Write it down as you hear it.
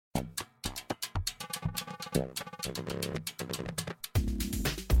The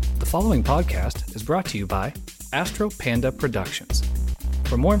following podcast is brought to you by Astro Panda Productions.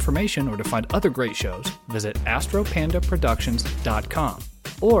 For more information or to find other great shows, visit astropandaproductions.com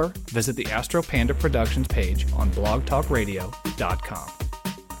or visit the Astro Panda Productions page on blogtalkradio.com.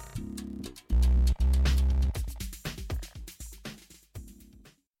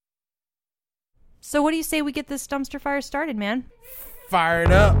 So what do you say we get this dumpster fire started, man? Fire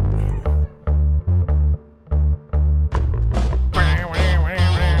it up.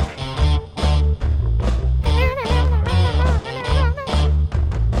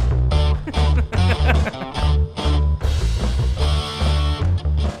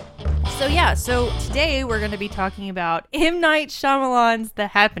 So today we're going to be talking about M. Night Shyamalan's The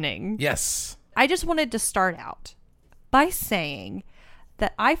Happening. Yes. I just wanted to start out by saying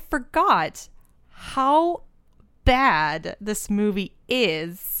that I forgot how bad this movie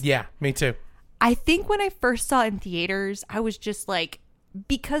is. Yeah, me too. I think when I first saw it in theaters, I was just like,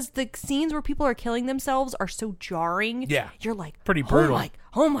 because the scenes where people are killing themselves are so jarring. Yeah. You're like, pretty brutal.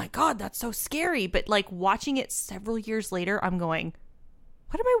 Oh my God, that's so scary. But like watching it several years later, I'm going,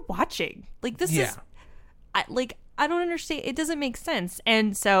 what am I watching? Like, this is, I don't understand. It doesn't make sense.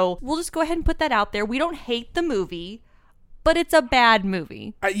 And so we'll just go ahead and put that out there. We don't hate the movie, but it's a bad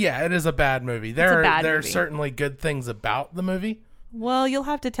movie. Yeah, it is a bad movie. There are certainly good things about the movie. Well, you'll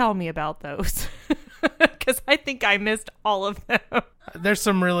have to tell me about those because I think I missed all of them. There's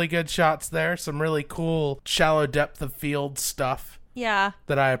some really good shots there. Some really cool shallow depth of field stuff. Yeah.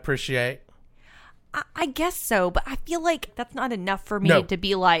 That I appreciate. I guess so, but I feel like that's not enough for me to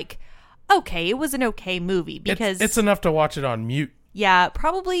be like, okay, it was an okay movie, because it's enough to watch it on mute. Yeah,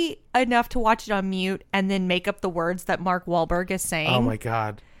 probably enough to watch it on mute and then make up the words that Mark Wahlberg is saying. Oh my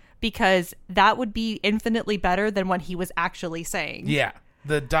God. Because that would be infinitely better than what he was actually saying. Yeah.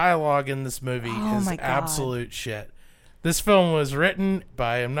 The dialogue in this movie is absolute shit. This film was written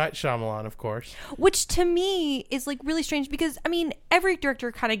by M. Night Shyamalan, of course. Which to me is like really strange because, I mean, every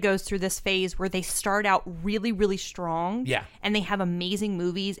director kind of goes through this phase where they start out really, really strong. Yeah. And they have amazing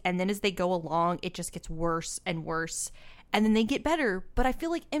movies. And then as they go along, it just gets worse and worse. And then they get better. But I feel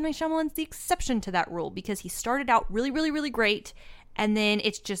like M. Night Shyamalan's the exception to that rule because he started out really, really, really great. And then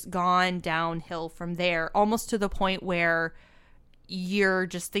it's just gone downhill from there, almost to the point where you're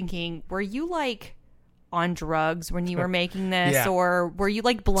just thinking, were you like on drugs when you were making this? Yeah. Or were you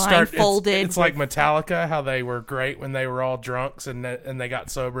like blindfolded? It's like Metallica, how they were great when they were all drunks and they got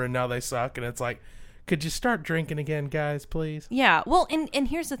sober and now they suck. And it's like, could you start drinking again, guys, please? Yeah. Well, and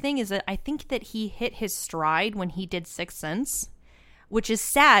here's the thing is that I think that he hit his stride when he did Sixth Sense, which is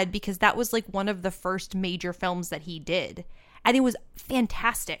sad because that was like one of the first major films that he did. And it was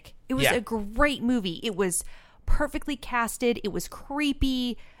fantastic. It was a great movie. It was perfectly casted. It was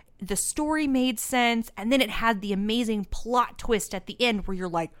creepy. The story made sense, and then it had the amazing plot twist at the end where you're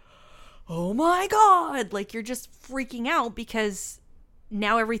like, oh my God, like you're just freaking out because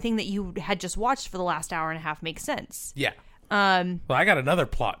now everything that you had just watched for the last hour and a half makes sense. Yeah. Well, I got another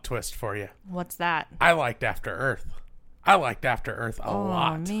plot twist for you. What's that? I liked After Earth. I liked After Earth a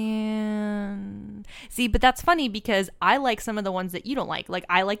lot. Oh, man. See, but that's funny because I like some of the ones that you don't like. Like,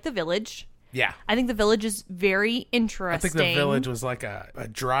 I like The Village. Yeah. I think The Village is very interesting. I think The Village was like a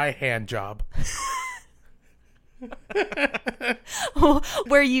dry hand job.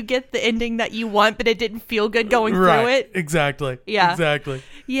 Where you get the ending that you want, but it didn't feel good going through it. Exactly. Yeah. Exactly.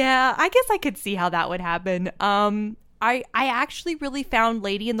 Yeah, I guess I could see how that would happen. I actually really found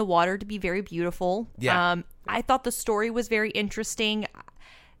Lady in the Water to be very beautiful. Yeah. I thought the story was very interesting.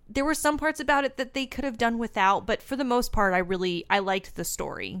 There were some parts about it that they could have done without, but for the most part, I liked the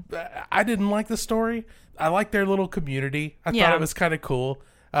story. I didn't like the story. I liked their little community. I thought it was kind of cool.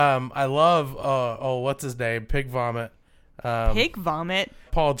 I love, what's his name? Pig Vomit. Pig Vomit?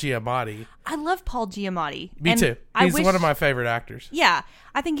 Paul Giamatti. I love Paul Giamatti. Me too. He's one of my favorite actors. Yeah,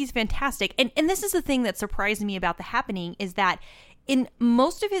 I think he's fantastic. And this is the thing that surprised me about The Happening is that in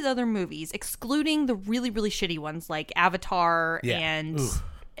most of his other movies, excluding the really, really shitty ones like Avatar and... Ooh.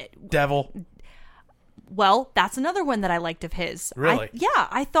 Devil. Well, that's another one that I liked of his. Really?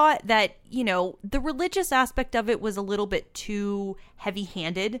 I thought that, the religious aspect of it was a little bit too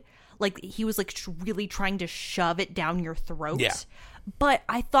heavy-handed. Like, he was, like, really trying to shove it down your throat. Yeah. But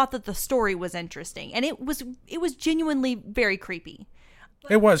I thought that the story was interesting. And it was genuinely very creepy.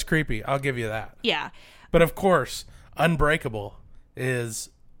 It was creepy. I'll give you that. Yeah. But, of course, Unbreakable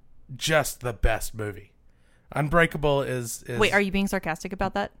is just the best movie. Unbreakable is... Wait, are you being sarcastic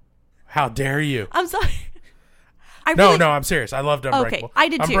about that? How dare you? I'm sorry. No, I'm serious. I loved Unbreakable. Okay, I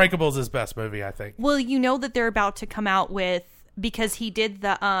did too. Unbreakable is his best movie, I think. Well, you know that they're about to come out with... Because he did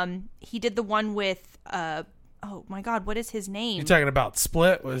the one with... oh my God, what is his name? You're talking about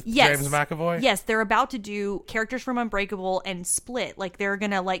Split with James McAvoy? Yes, they're about to do characters from Unbreakable and Split. Like, they're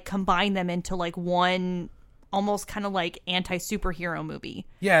going to, like, combine them into, like, one almost kind of, like, anti-superhero movie.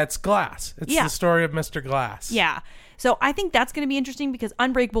 Yeah, it's Glass. It's the story of Mr. Glass. Yeah. So I think that's going to be interesting because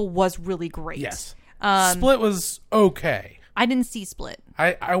Unbreakable was really great. Yes. Split was okay. I didn't see Split.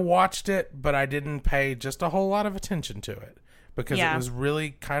 I watched it, but I didn't pay just a whole lot of attention to it because it was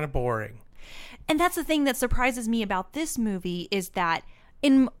really kind of boring. And that's the thing that surprises me about this movie is that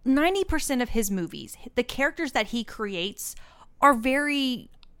in 90% of his movies, the characters that he creates are very,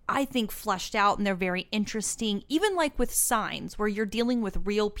 I think, fleshed out, and they're very interesting. Even like with Signs, where you're dealing with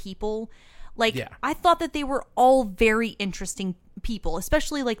real people. Like, I thought that they were all very interesting people,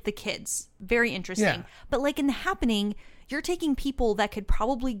 especially like the kids. Very interesting. Yeah. But like in The Happening, you're taking people that could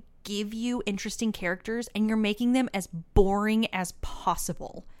probably give you interesting characters and you're making them as boring as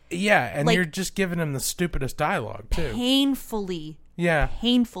possible. Yeah, and like, you're just giving him the stupidest dialogue, too. Painfully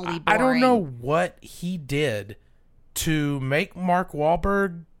boring. I don't know what he did to make Mark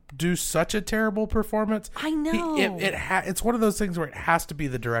Wahlberg do such a terrible performance. I know. It's one of those things where it has to be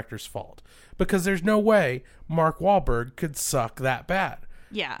the director's fault. Because there's no way Mark Wahlberg could suck that bad.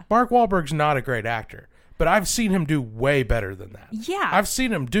 Yeah. Mark Wahlberg's not a great actor. But I've seen him do way better than that. Yeah. I've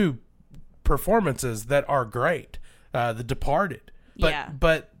seen him do performances that are great. The Departed.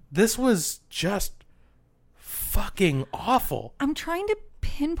 But this was just fucking awful. I'm trying to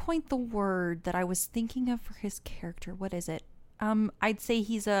pinpoint the word that I was thinking of for his character. What is it? I'd say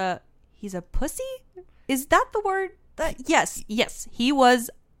he's a pussy? Is that the word? Yes, he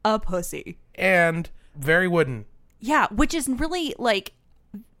was a pussy. And very wooden. Yeah, which is really like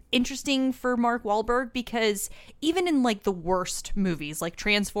interesting for Mark Wahlberg because even in like the worst movies like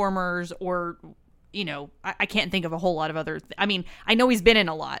Transformers or you know, I can't think of a whole lot of other I mean, I know he's been in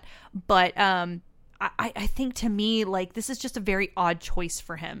a lot, but I think to me, like, this is just a very odd choice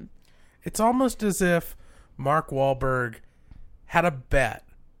for him. It's almost as if Mark Wahlberg had a bet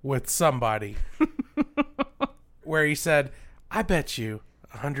with somebody where he said, I bet you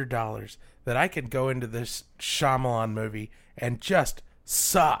 $100 that I can go into this Shyamalan movie and just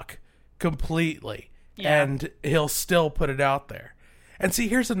suck completely. Yeah. And he'll still put it out there. And see,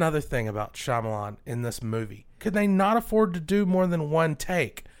 here's another thing about Shyamalan in this movie. Could they not afford to do more than one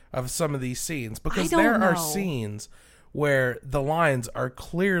take of some of these scenes? Because there are scenes where the lines are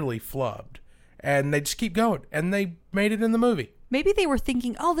clearly flubbed and they just keep going and they made it in the movie. Maybe they were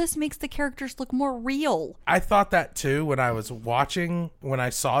thinking, oh, this makes the characters look more real. I thought that too when I was watching, when I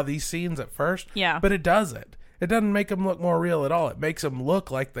saw these scenes at first. Yeah. But it doesn't. It doesn't make them look more real at all. It makes them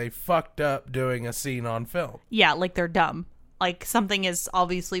look like they fucked up doing a scene on film. Yeah, like they're dumb. Like something is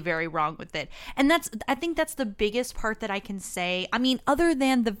obviously very wrong with it. And I think that's the biggest part that I can say. I mean, other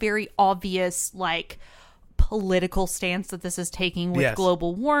than the very obvious, like, political stance that this is taking with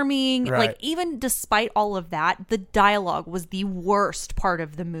global warming. Right. Like, even despite all of that, the dialogue was the worst part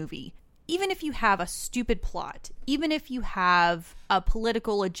of the movie. Even if you have a stupid plot, even if you have a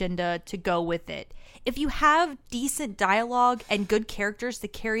political agenda to go with it, if you have decent dialogue and good characters to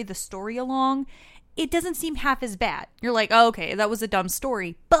carry the story along, it doesn't seem half as bad. You're like, oh, okay, that was a dumb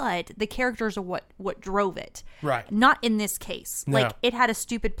story, but the characters are what drove it. Right. Not in this case. No. Like, it had a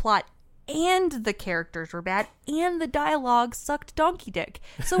stupid plot and the characters were bad and the dialogue sucked donkey dick.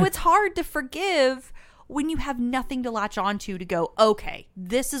 So it's hard to forgive when you have nothing to latch onto to go, okay,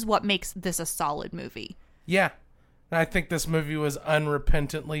 this is what makes this a solid movie. Yeah. I think this movie was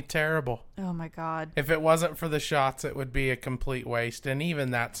unrepentantly terrible. Oh my God. If it wasn't for the shots, it would be a complete waste. And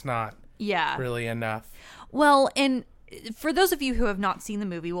even that's not really enough. Well, and for those of you who have not seen the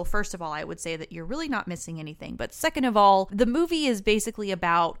movie, well, first of all, I would say that you're really not missing anything. But second of all, the movie is basically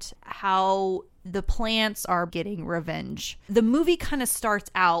about how the plants are getting revenge. The movie kind of starts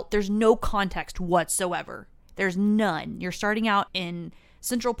out, there's no context whatsoever. There's none. You're starting out in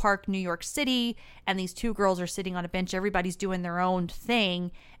Central Park, New York City, and these two girls are sitting on a bench. Everybody's doing their own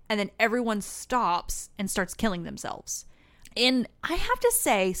thing. And then everyone stops and starts killing themselves. And I have to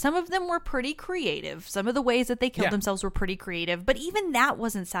say, some of them were pretty creative. Some of the ways that they killed themselves were pretty creative. But even that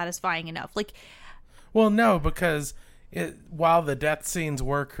wasn't satisfying enough. Like, well, no, because while the death scenes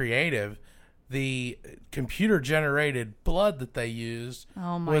were creative, the computer-generated blood that they used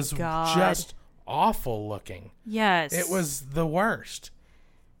was just awful looking. Yes. It was the worst.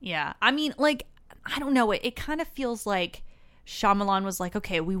 Yeah. I mean, like, I don't know. It kind of feels like Shyamalan was like,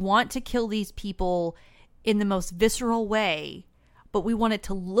 okay, we want to kill these people in the most visceral way, but we want it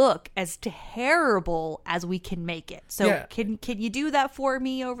to look as terrible as we can make it. So can you do that for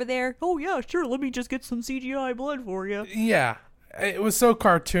me over there? Oh yeah, sure. Let me just get some CGI blood for you. Yeah. It was so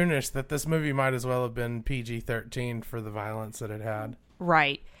cartoonish that this movie might as well have been PG-13 for the violence that it had.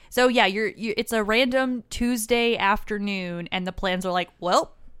 Right. So yeah, it's a random Tuesday afternoon, and the plans are like,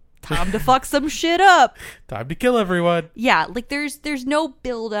 well, time to fuck some shit up. Time to kill everyone. Yeah, like there's no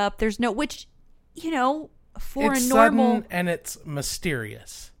build up. There's no, which, for it's a normal, sudden and it's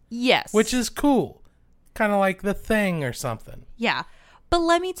mysterious. Yes, Which is cool. Kind of like The Thing or something. yeah. But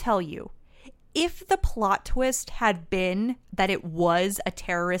let me tell you, if the plot twist had been that it was a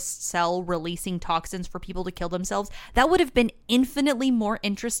terrorist cell releasing toxins for people to kill themselves, that would have been infinitely more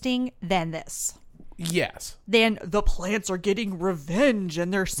interesting than this. Yes. Than the plants are getting revenge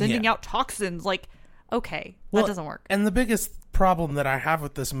and they're sending out toxins. Like, okay, that doesn't work. And the biggest problem that I have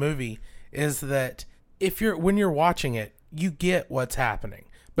with this movie is that when you're watching it, you get what's happening.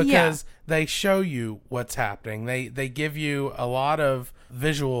 Because they show you what's happening. They give you a lot of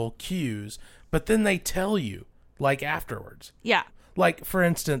visual cues, but then they tell you, like, afterwards. Yeah. Like, for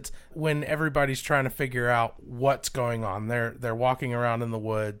instance, when everybody's trying to figure out what's going on, they're walking around in the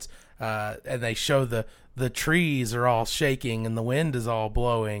woods, and they show the trees are all shaking and the wind is all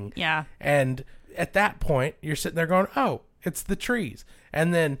blowing. Yeah. And at that point, you're sitting there going, oh, it's the trees.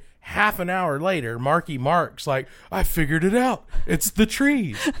 And then half an hour later, Marky Mark's like, I figured it out. It's the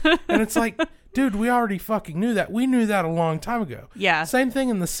trees. And it's like, dude, we already fucking knew that. We knew that a long time ago. Yeah. Same thing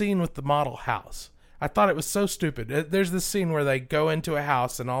in the scene with the model house. I thought it was so stupid. There's this scene where they go into a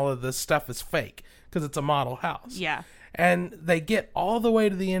house and all of this stuff is fake because it's a model house. Yeah. And they get all the way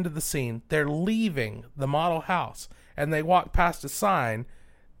to the end of the scene. They're leaving the model house and they walk past a sign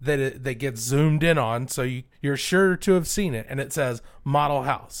that gets zoomed in on, so you're sure to have seen it, and it says model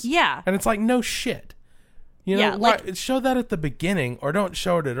house. Yeah. And it's like, no shit. Show that at the beginning or don't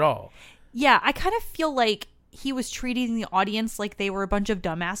show it at all. Yeah, I kind of feel like he was treating the audience like they were a bunch of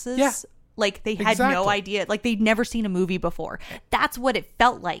dumbasses. Yeah. Like they had no idea. Like they'd never seen a movie before. That's what it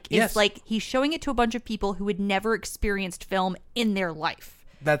felt like. It's like he's showing it to a bunch of people who had never experienced film in their life.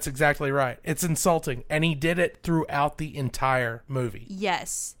 That's exactly right. It's insulting. And he did it throughout the entire movie.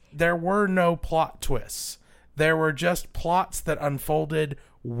 Yes. There were no plot twists. There were just plots that unfolded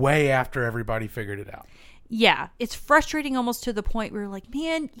way after everybody figured it out. Yeah. It's frustrating almost to the point where you're like,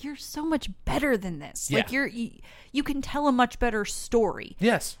 man, you're so much better than this. Yeah. Like you can tell a much better story.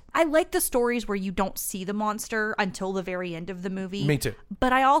 Yes. I like the stories where you don't see the monster until the very end of the movie. Me too.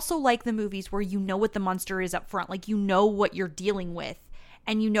 But I also like the movies where you know what the monster is up front. Like you know what you're dealing with.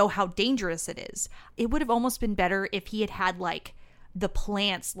 And you know how dangerous it is. It would have almost been better if he had like the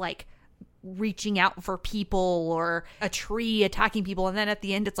plants like reaching out for people or a tree attacking people, and then at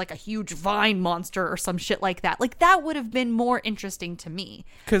the end it's like a huge vine monster or some shit like that. Like that would have been more interesting to me.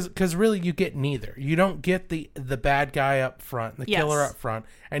 Because really you get neither. You don't get the bad guy up front, the killer up front,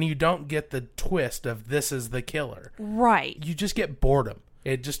 and you don't get the twist of this is the killer. Right. You just get boredom.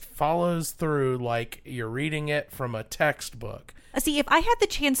 It just follows through like you're reading it from a textbook. See, if I had the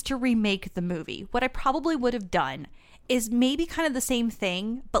chance to remake the movie, what I probably would have done is maybe kind of the same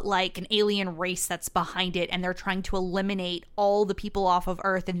thing, but like an alien race that's behind it and they're trying to eliminate all the people off of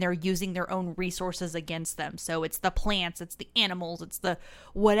Earth and they're using their own resources against them. So it's the plants, it's the animals, it's the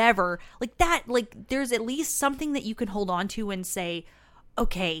whatever. Like that, like there's at least something that you can hold on to and say,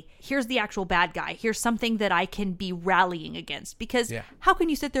 okay, here's the actual bad guy. Here's something that I can be rallying against. Because how can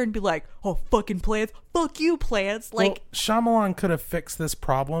you sit there and be like, oh, fucking plants, fuck you, plants? Like, Shyamalan could have fixed this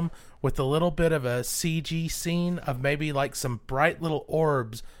problem with a little bit of a CG scene of maybe like some bright little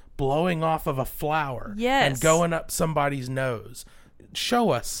orbs blowing off of a flower and going up somebody's nose.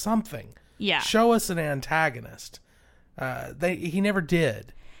 Show us something. Yeah. Show us an antagonist. He never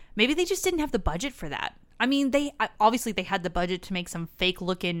did. Maybe they just didn't have the budget for that. I mean, they had the budget to make some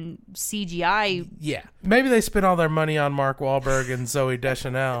fake-looking CGI. Yeah. Maybe they spent all their money on Mark Wahlberg and Zooey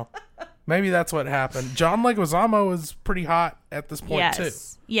Deschanel. Maybe that's what happened. John Leguizamo was pretty hot at this point, too.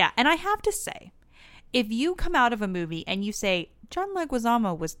 Yeah, and I have to say, if you come out of a movie and you say, John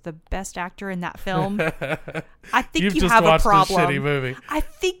Leguizamo was the best actor in that film, I think you have a problem. A shitty movie. I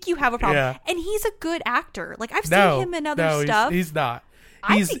think you have a problem. Yeah. And he's a good actor. Like, I've seen him in other stuff. He's not.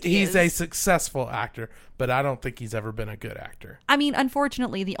 He's a successful actor, but I don't think he's ever been a good actor. I mean,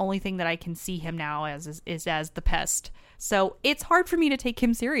 unfortunately, the only thing that I can see him now as is as the pest. So it's hard for me to take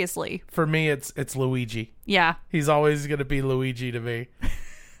him seriously. For me, it's Luigi. Yeah. He's always going to be Luigi to me.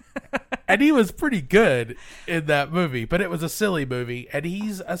 And he was pretty good in that movie, but it was a silly movie, and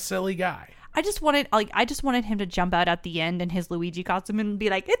he's a silly guy. I just wanted him to jump out at the end in his Luigi costume and be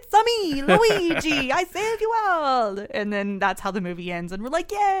like, "It's me, Luigi! I saved you all!" And then that's how the movie ends, and we're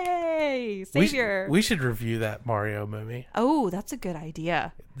like, "Yay, savior!" We should review that Mario movie. Oh, that's a good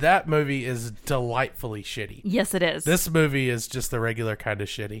idea. That movie is delightfully shitty. Yes, it is. This movie is just the regular kind of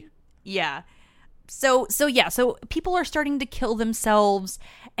shitty. Yeah. So people are starting to kill themselves,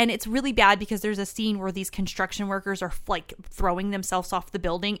 and it's really bad because there's a scene where these construction workers are like throwing themselves off the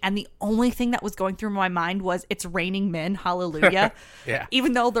building, and the only thing that was going through my mind was "It's raining men, hallelujah." Yeah.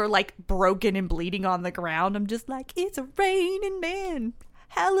 Even though they're like broken and bleeding on the ground, I'm just like, "It's raining men,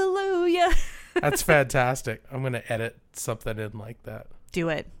 hallelujah." That's fantastic. I'm gonna edit something in like that. Do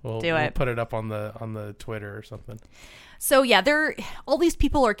it. We'll put it up on the Twitter or something. So yeah, all these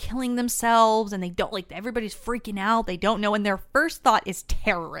people are killing themselves, and they don't everybody's freaking out. They don't know, and their first thought is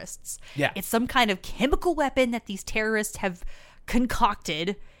terrorists. Yeah, it's some kind of chemical weapon that these terrorists have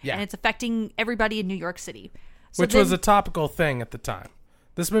concocted, and it's affecting everybody in New York City. So which was a topical thing at the time.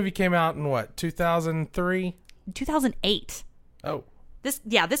 This movie came out in what, 2003? 2008. Oh,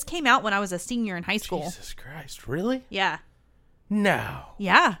 this came out when I was a senior in high school. Jesus Christ, really? Yeah. No.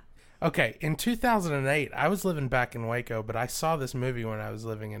 Yeah. Okay, in 2008, I was living back in Waco, but I saw this movie when I was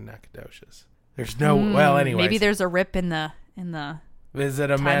living in Nacogdoches. There's no... well, anyways. Maybe there's a rip in the Is it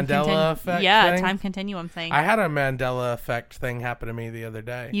a Mandela effect Yeah, thing? time continuum thing. I had a Mandela effect thing happen to me the other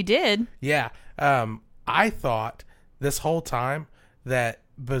day. You did? Yeah. I thought this whole time that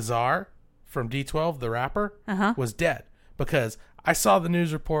Bizarre from D12, the rapper, was dead. Because I saw the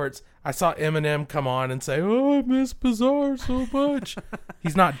news reports. I saw Eminem come on and say, "Oh, I miss Bizarre so much."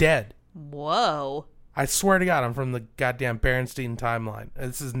 He's not dead. Whoa. I swear to God, I'm from the goddamn Berenstein timeline.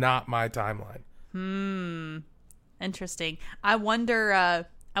 This is not my timeline. Interesting. I wonder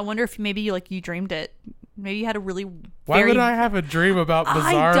if maybe you dreamed it. Maybe you had a really Why would I have a dream about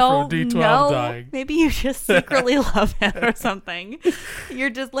Bizarre from D12 dying? Maybe you just secretly love him or something.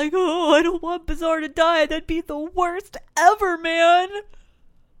 You're just like, "Oh, I don't want Bizarre to die. That'd be the worst ever, man."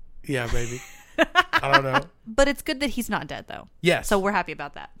 Yeah, maybe. I don't know. But it's good that he's not dead, though. Yes. So we're happy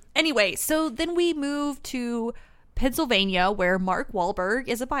about that. Anyway, so then we move to Pennsylvania, where Mark Wahlberg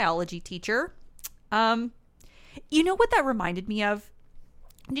is a biology teacher. You know what that reminded me of?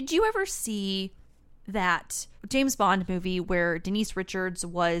 Did you ever see that James Bond movie where Denise Richards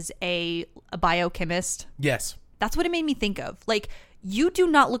was a biochemist? Yes. That's what it made me think of. Like, you do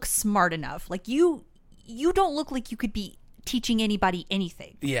not look smart enough. Like, you don't look like you could be teaching anybody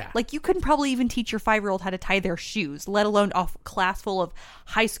anything. Yeah. Like, you couldn't probably even teach your 5-year-old how to tie their shoes, let alone a class full of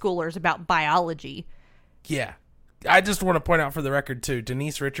high schoolers about biology. Yeah. I just want to point out for the record, too,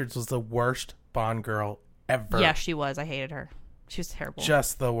 Denise Richards was the worst Bond girl ever. Yeah, she was. I hated her. She was terrible.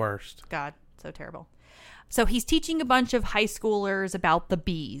 Just the worst. God, so terrible. So he's teaching a bunch of high schoolers about the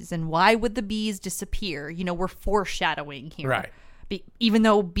bees and why would the bees disappear? You know, we're foreshadowing here. Right. Even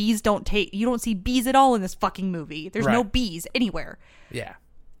though bees you don't see bees at all in this fucking movie. There's no bees anywhere. Yeah.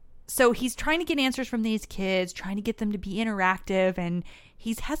 So he's trying to get answers from these kids, trying to get them to be interactive, and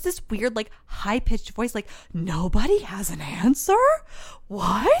he has this weird, like, high-pitched voice, like, "Nobody has an answer?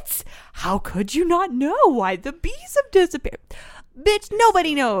 What? How could you not know why the bees have disappeared? Bitch,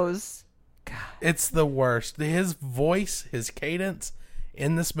 nobody knows." God. It's the worst. His voice, his cadence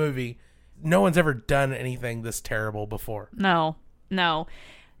in this movie, no one's ever done anything this terrible before. No.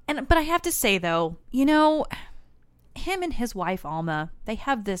 But I have to say, though, you know, him and his wife, Alma, they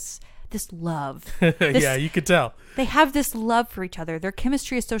have this love. Yeah, you could tell. They have this love for each other. Their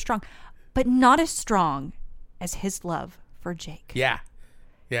chemistry is so strong, but not as strong as his love for Jake. Yeah.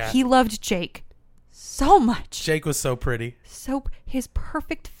 He loved Jake so much. Jake was so pretty. So his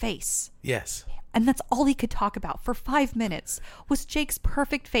perfect face. Yes. And that's all he could talk about for 5 minutes was Jake's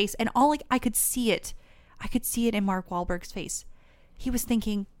perfect face. And I could see it. I could see it in Mark Wahlberg's face. He was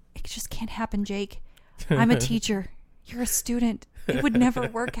thinking, "It just can't happen, Jake. I'm a teacher. You're a student. It would never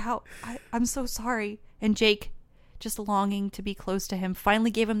work out. I'm so sorry." And Jake, just longing to be close to him, finally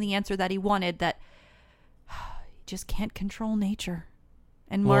gave him the answer that he wanted, that you just can't control nature.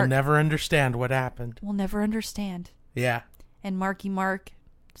 And Mark, we'll never understand what happened. We'll never understand. Yeah. And Marky Mark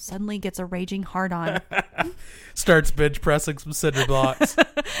suddenly gets a raging hard-on. Starts bench pressing some cinder blocks.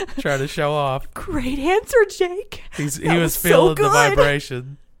 Trying to show off. Great answer, Jake. He was feeling the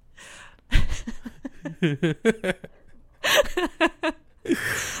vibration.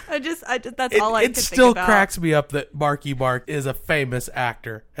 That's all I could think about. It still cracks me up that Marky Mark is a famous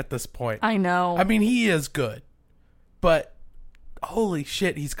actor at this point. I know. I mean, he is good, but holy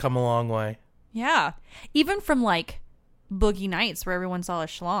shit, he's come a long way. Yeah. Even from, like, Boogie Nights, where everyone saw a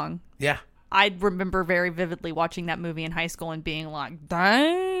schlong. Yeah. I remember very vividly watching that movie in high school and being like,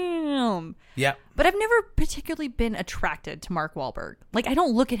 "Dang, damn. Yeah. But I've never particularly been attracted to Mark Wahlberg. Like, I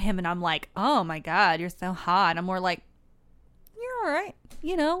don't look at him and I'm like, oh my God, you're so hot. I'm more like, you're all right,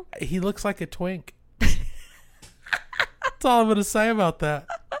 you know? He looks like a twink. That's all I'm going to say about that.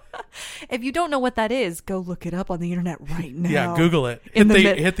 If you don't know what that is, go look it up on the internet right now. Yeah, Google it.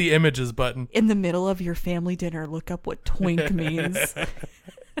 Hit the images button. In the middle of your family dinner, look up what twink means.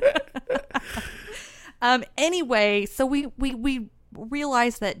 Anyway, so we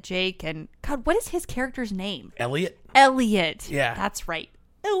realize that Jake and... God, what is his character's name? Elliot. Yeah. That's right.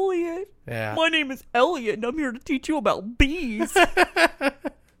 Elliot. Yeah. My name is Elliot, and I'm here to teach you about bees.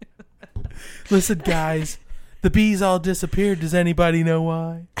 Listen, guys. The bees all disappeared. Does anybody know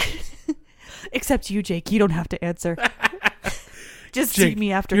why? Except you, Jake. You don't have to answer. Just Jake, see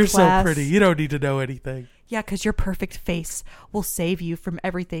me after you're class. so pretty. You don't need to know anything. Yeah, because your perfect face will save you from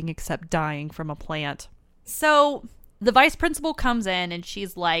everything except dying from a plant. So the vice principal comes in and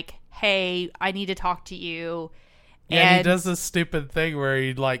she's like, hey, I need to talk to you. Yeah, and he does this stupid thing where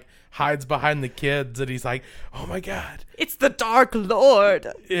he like hides behind the kids and he's like, oh my God. It's the Dark Lord.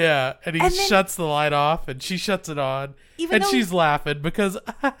 Yeah, and he And then- shuts the light off and she shuts it on. Even And though- she's laughing because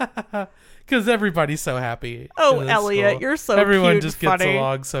everybody's so happy. Oh, in this Elliot, school. you're so Everyone cute just and gets funny.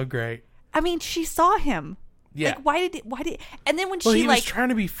 along so great. I mean, she saw him. Yeah. Like, why did... And then when Well, she he like... was trying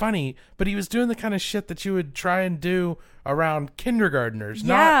to be funny, but he was doing the kind of shit that you would try and do around kindergartners,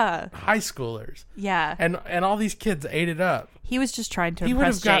 Yeah. not high schoolers. Yeah. And all these kids ate it up. He was just trying to He would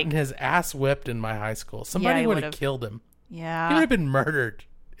impress have gotten Jake. his ass whipped in my high school. Somebody he would have would've. killed him. He would Yeah. have been murdered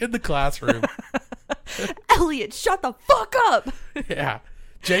in the classroom. Elliot, shut the fuck up. Yeah.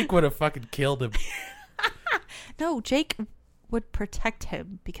 Jake would have fucking killed him. No, Jake would protect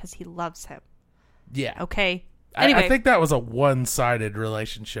him because he loves him. Yeah. Okay. I Anyway, think that was a one-sided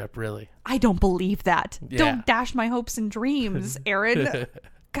relationship, really. I don't believe that. Yeah. Don't dash my hopes and dreams, Aaron.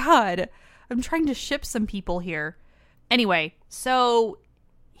 God, I'm trying to ship some people here. Anyway, so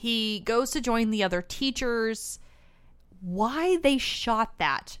he goes to join the other teachers. Why they shot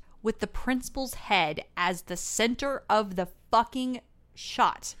that with the principal's head as the center of the fucking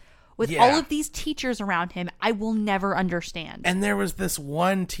shot with Yeah. all of these teachers around him, I will never understand. And there was this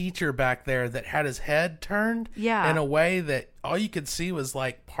one teacher back there that had his head turned Yeah. in a way that all you could see was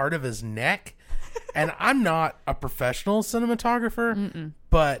like part of his neck. And I'm not a professional cinematographer,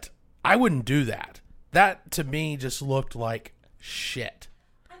 but I wouldn't do that. That to me just looked like shit.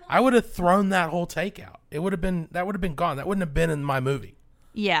 I would have thrown that whole take out. That would have been gone. That wouldn't have been in my movie.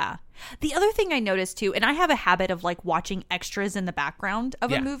 Yeah. The other thing I noticed too, and I have a habit of like watching extras in the background of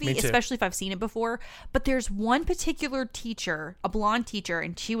Yeah, a movie, me too. especially if I've seen it before. But there's one particular teacher, a blonde teacher,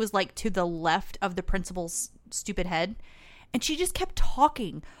 and she was like to the left of the principal's stupid head. And she just kept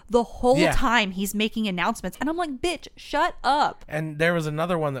talking the whole Yeah. time he's making announcements. And I'm like, bitch, shut up. And there was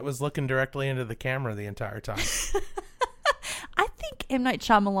another one that was looking directly into the camera the entire time. I think M. Night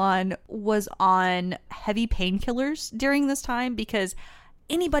Shyamalan was on heavy painkillers during this time because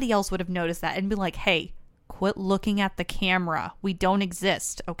anybody else would have noticed that and been like, hey, quit looking at the camera. We don't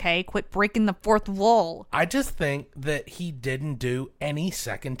exist, okay? Quit breaking the fourth wall. I just think that he didn't do any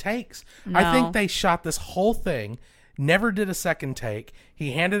second takes. No. I think they shot this whole thing, never did a second take.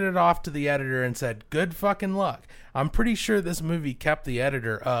 He handed it off to the editor and said, good fucking luck. I'm pretty sure this movie kept the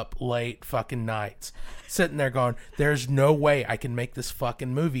editor up late fucking nights, sitting there going, there's no way I can make this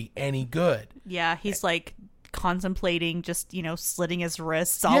fucking movie any good. Yeah, he's like contemplating just, slitting his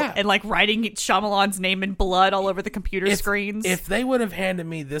wrists all, Yeah. and like writing Shyamalan's name in blood all over the computer screens. If they would have handed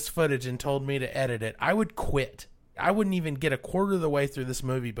me this footage and told me to edit it, I would quit. I wouldn't even get a quarter of the way through this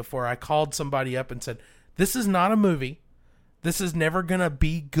movie before I called somebody up and said, this is not a movie. This is never going to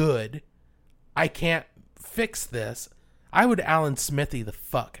be good. I can't fix this. I would Alan Smithy the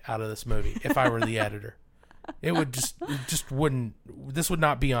fuck out of this movie if I were the editor. It just wouldn't, this would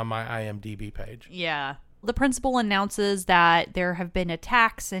not be on my IMDb page. Yeah. The principal announces that there have been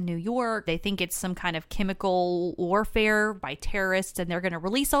attacks in New York. They think it's some kind of chemical warfare by terrorists, and they're going to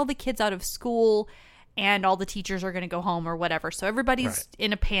release all the kids out of school, and all the teachers are going to go home or whatever. So everybody's Right.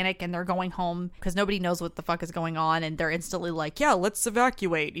 in a panic, and they're going home because nobody knows what the fuck is going on, and they're instantly like, yeah, let's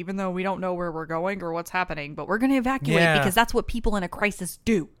evacuate, even though we don't know where we're going or what's happening, but we're going to evacuate Yeah. because that's what people in a crisis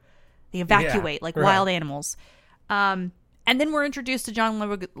do. They evacuate like right. wild animals. And then we're introduced to John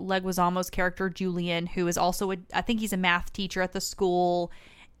Leguizamo's character, Julian, who is also, I think he's a math teacher at the school.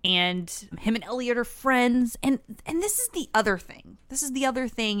 And him and Elliot are friends. And this is the other thing. This is the other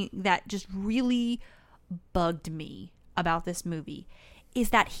thing that just really bugged me about this movie.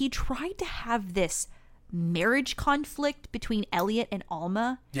 Is that he tried to have this marriage conflict between Elliot and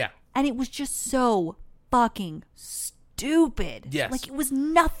Alma. Yeah. And it was just so fucking stupid. stupid. Yes. Like, it was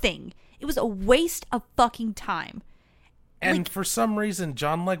nothing. It was a waste of fucking time. And Like, for some reason,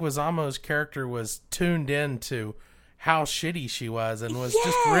 John Leguizamo's character was tuned into how shitty she was and was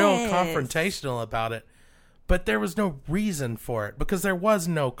just real confrontational about it. But there was no reason for it because there was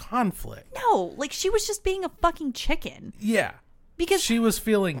no conflict. no, like, she was just being a fucking chicken. Yeah. Because She was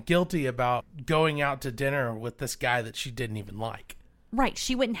feeling guilty about going out to dinner with this guy that she didn't even like. right,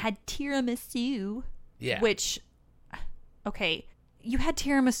 she went and had tiramisu. Yeah. Which, okay, you had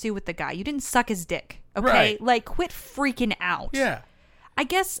tiramisu with the guy. You didn't suck his dick. Okay, Right. like, quit freaking out. Yeah. I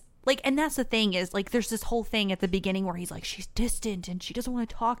guess, like, and that's the thing is, like, there's this whole thing at the beginning where he's like, she's distant and she doesn't want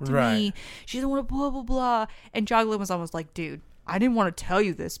to talk to Right. me. She doesn't want to blah, blah, blah. And Joglin was almost like, dude, I didn't want to tell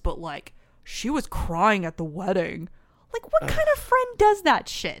you this, but, like, she was crying at the wedding. Like, what kind of friend does that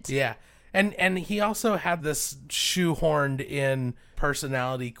shit? Yeah. And he also had this shoehorned in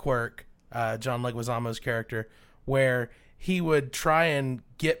personality quirk, John Leguizamo's character, where he would try and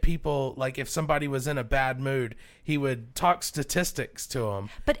get people, like if somebody was in a bad mood, he would talk statistics to them.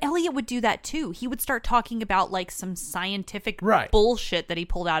 But Elliot would do that too. He would start talking about like some scientific Right. bullshit that he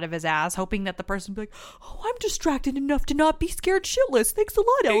pulled out of his ass, hoping that the person would be like, oh, I'm distracted enough to not be scared shitless. Thanks a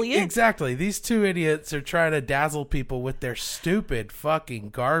lot, Elliot. Exactly. These two idiots are trying to dazzle people with their stupid fucking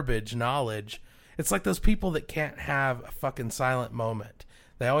garbage knowledge. It's like those people that can't have a fucking silent moment.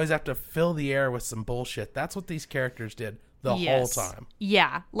 They always have to fill the air with some bullshit. That's what these characters did the whole time.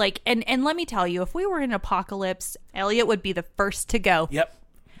 Yeah. Like, and let me tell you, if we were in an apocalypse, Elliot would be the first to go. Yep.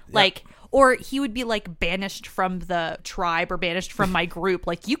 Like, or he would be like banished from the tribe or banished from my group.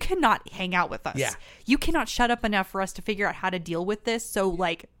 Like, you cannot hang out with us. Yeah. You cannot shut up enough for us to figure out how to deal with this. So,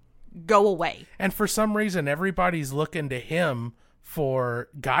 like, go away. And for some reason, everybody's looking to him for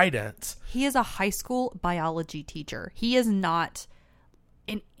guidance. He is a high school biology teacher. He is not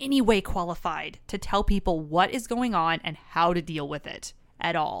in any way qualified to tell people what is going on and how to deal with it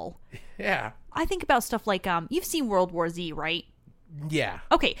at all. Yeah. I think about stuff like, you've seen World War Z, right? Yeah.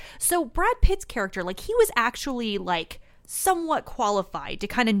 Okay, so Brad Pitt's character, like, he was actually, like, somewhat qualified to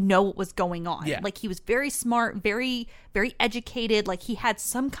kind of know what was going on. Yeah. Like, he was very smart, very, very educated. Like, he had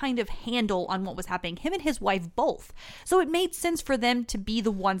some kind of handle on what was happening. Him and his wife both. So it made sense for them to be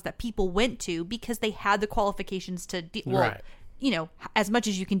the ones that people went to because they had the qualifications to Right. you know, as much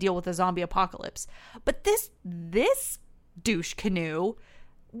as you can deal with a zombie apocalypse. But this douche canoe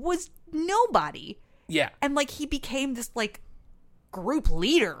was nobody. Yeah. And, like, he became this, like, group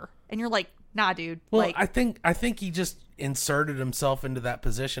leader. And you're like, nah, dude. Well, like, I think he just inserted himself into that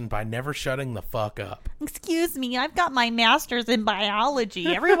position by never shutting the fuck up. excuse me, I've got my master's in biology.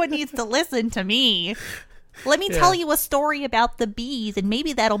 Everyone needs to listen to me. Let me tell you a story about the bees, and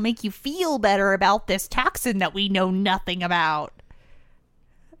maybe that'll make you feel better about this toxin that we know nothing about.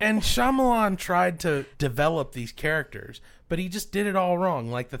 And Shyamalan tried to develop these characters, but he just did it all wrong.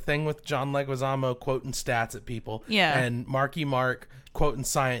 Like the thing with John Leguizamo quoting stats at people. Yeah. And Marky Mark quoting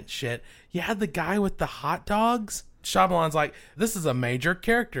science shit. You had the guy with the hot dogs. Shyamalan's like, this is a major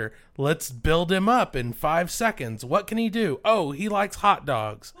character. Let's build him up in 5 seconds. What can he do? Oh, he likes hot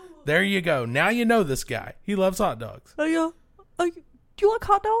dogs. There you go. Now you know this guy. He loves hot dogs. Oh, yeah. Do you like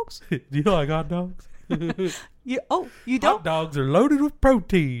hot dogs? Do you like hot dogs? You don't? Hot dogs are loaded with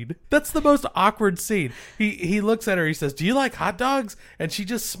protein. That's the most awkward scene. He looks at her. He says, do you like hot dogs? And she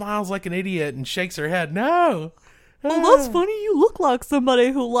just smiles like an idiot and shakes her head. No. Well, that's funny. You look like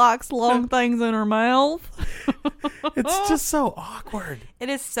somebody who likes long things in her mouth. It's just so awkward. It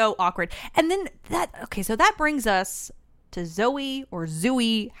is so awkward. And then so that brings us to Zoe or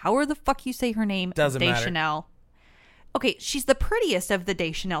Zooey, however the fuck you say her name. Doesn't matter. Deschanel. Okay, she's the prettiest of the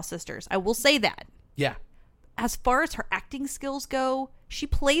Deschanel sisters. I will say that. Yeah. As far as her acting skills go, she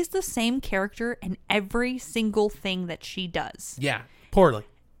plays the same character in every single thing that she does. Yeah. Poorly.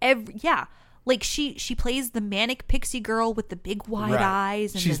 Like she plays the manic pixie girl with the big wide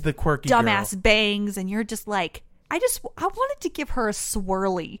eyes and she's the quirky dumbass girl. bangs, and you're just like, I wanted to give her a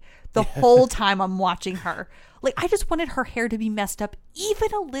swirly the whole time I'm watching her. Like, I just wanted her hair to be messed up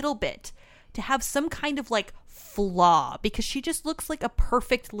even a little bit, to have some kind of like flaw, because she just looks like a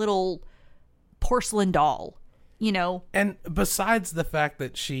perfect little porcelain doll, you know? And besides the fact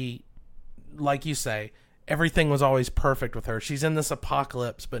that she, like you say, everything was always perfect with her. She's in this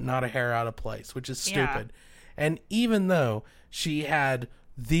apocalypse, but not a hair out of place, which is stupid. Yeah. And even though she had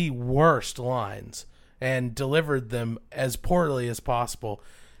the worst lines and delivered them as poorly as possible,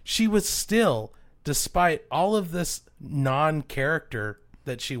 she was still, despite all of this non-character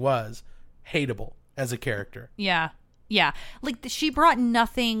that she was, hateable as a character. Yeah. Yeah. Like she brought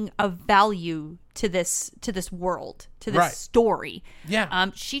nothing of value to this world, to this story.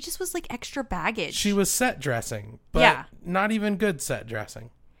 Yeah. She just was like extra baggage. She was set dressing, but not even good set dressing.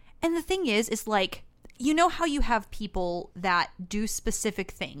 And the thing is like, you know how you have people that do specific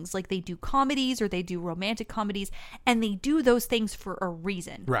things, like they do comedies or they do romantic comedies, and they do those things for a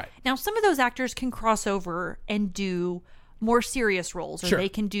reason. Right. Now, some of those actors can cross over and do more serious roles, or they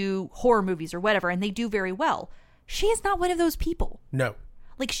can do horror movies or whatever, and they do very well. She is not one of those people. No.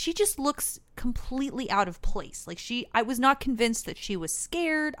 Like, she just looks completely out of place. Like, I was not convinced that she was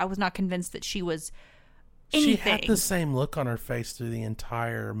scared. I was not convinced that she was anything. She had the same look on her face through the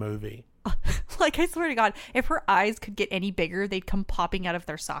entire movie. Like, I swear to God, if her eyes could get any bigger, they'd come popping out of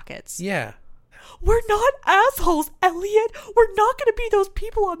their sockets. Yeah. We're not assholes, Elliot. We're not going to be those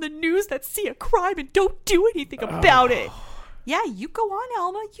people on the news that see a crime and don't do anything about it. Yeah, you go on,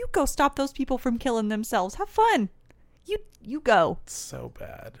 Alma. You go stop those people from killing themselves. Have fun. You go. It's so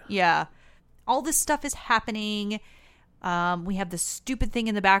bad. Yeah. All this stuff is happening. We have this stupid thing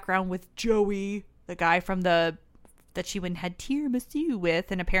in the background with Joey, the guy from that she went and had tiramisu with,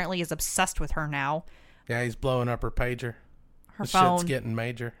 and apparently is obsessed with her now. Yeah, he's blowing up her pager. Her phone. Shit's getting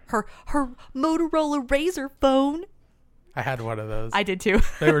major. Her Motorola Razr phone. I had one of those. I did too.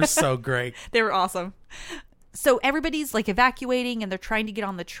 They were so great. They were awesome. So everybody's like evacuating and they're trying to get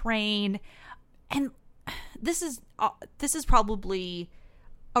on the train. And this is probably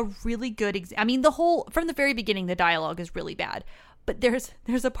a really good I mean, from the very beginning, the dialogue is really bad. But there's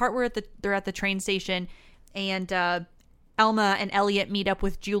a part where they're at the train station, and Elma and Elliot meet up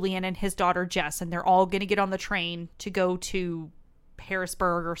with Julian and his daughter Jess, and they're all going to get on the train to go to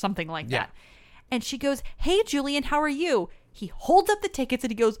Harrisburg or something like that. And she goes, "Hey, Julian, how are you?" He holds up the tickets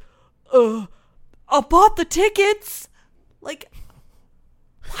and he goes, I bought the tickets. Like,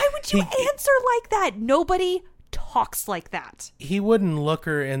 why would you answer like that? Nobody talks like that. He wouldn't look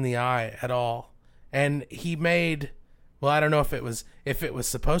her in the eye at all. And he made, well, I don't know if it was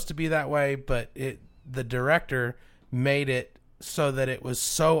supposed to be that way, but the director made it so that it was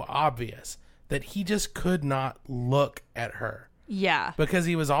so obvious that he just could not look at her. Yeah. Because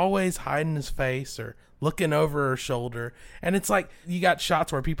he was always hiding his face or looking over her shoulder. And it's like you got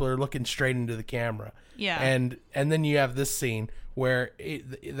shots where people are looking straight into the camera. Yeah. And then you have this scene where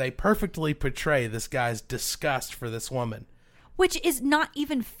they perfectly portray this guy's disgust for this woman. Which is not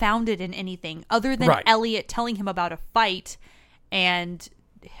even founded in anything other than Elliot telling him about a fight and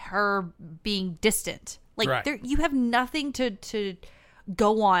her being distant. Like, you have nothing to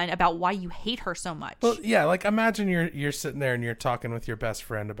go on about why you hate her so much. Well, yeah, like imagine you're sitting there and you're talking with your best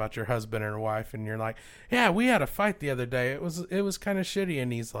friend about your husband and wife, and you're like, "Yeah, we had a fight the other day. It was kind of shitty."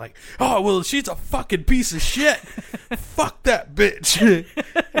 And he's like, "Oh, well, she's a fucking piece of shit. Fuck that bitch."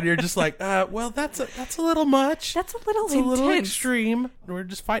 And you're just like, "Well, that's a little much. That's a little it's intense. a little extreme. We're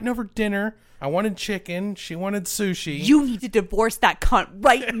just fighting over dinner. I wanted chicken. She wanted sushi. You need to divorce that cunt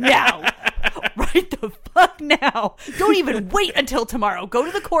right now." Right the fuck now. Don't even wait until tomorrow. Go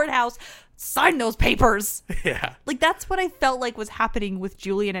to the courthouse, sign those papers. Yeah. Like, that's what I felt like was happening with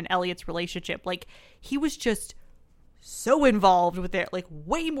Julian and Elliot's relationship. Like, he was just so involved with it, like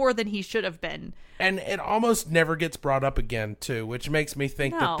way more than he should have been. And it almost never gets brought up again, too, which makes me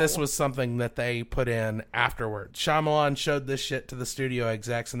think that this was something that they put in afterwards. Shyamalan showed this shit to the studio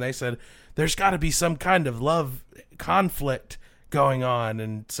execs, and they said, there's got to be some kind of love conflict going on.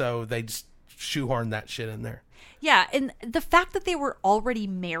 And so they just shoehorn that shit in there. Yeah, and the fact that they were already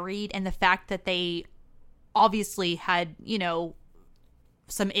married and the fact that they obviously had,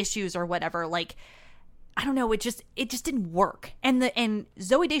 some issues or whatever, like, I don't know, it just didn't work. And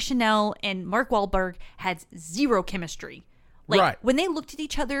Zooey Deschanel and Mark Wahlberg had zero chemistry. Like, when they looked at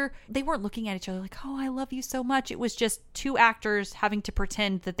each other, they weren't looking at each other like, "Oh, I love you so much." It was just two actors having to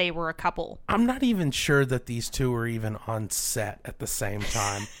pretend that they were a couple. I'm not even sure that these two were even on set at the same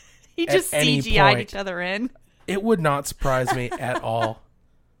time. He just CGI'd each other in. It would not surprise me at all.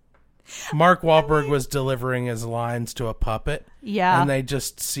 Mark Wahlberg was delivering his lines to a puppet. Yeah. And they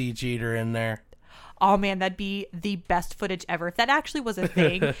just CG'd her in there. Oh, man, that'd be the best footage ever. If that actually was a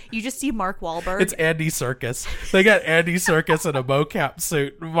thing, you just see Mark Wahlberg. It's Andy Serkis. They got Andy Serkis in a mocap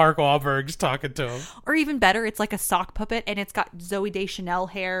suit. Mark Wahlberg's talking to him. Or even better, it's like a sock puppet, and it's got Zooey Deschanel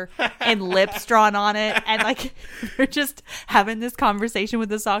hair and lips drawn on it. And, like, they're just having this conversation with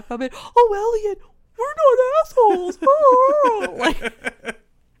the sock puppet. "Oh, Elliot, we're not assholes." Oh. Like,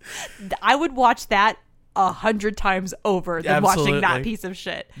 I would watch that 100 times over than watching that piece of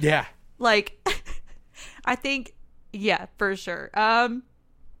shit. Yeah. Like, I think, yeah, for sure.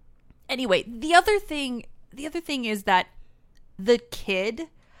 Anyway, the other thing is that the kid,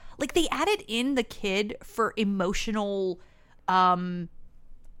 like they added in the kid for emotional,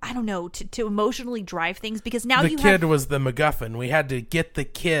 I don't know, to emotionally drive things, because now the kid was the MacGuffin. We had to get the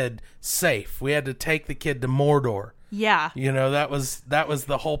kid safe. We had to take the kid to Mordor. Yeah. You know, that was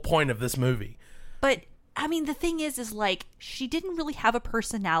the whole point of this movie. But I mean, the thing is like, she didn't really have a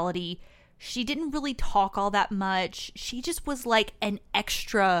personality. She didn't really talk all that much. She just was like an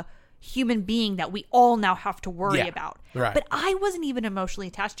extra human being that we all now have to worry about. Right. But I wasn't even emotionally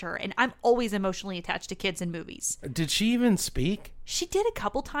attached to her, and I'm always emotionally attached to kids in movies. Did she even speak? She did a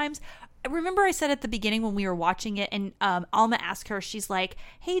couple times. I remember I said at the beginning when we were watching it, and Alma asked her, she's like,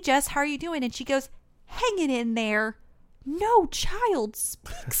 "Hey Jess, how are you doing?" And she goes, "Hanging in there." No child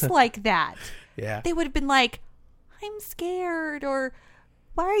speaks like that. Yeah. They would have been like, "I'm scared," or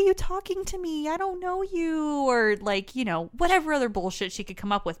 "Why are you talking to me? I don't know you," or like, you know, whatever other bullshit she could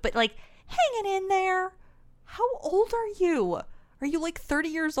come up with. But like, hanging in there. How old are you? Are you like 30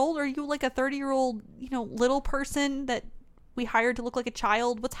 years old? Are you like a 30-year-old, you know, little person that we hired to look like a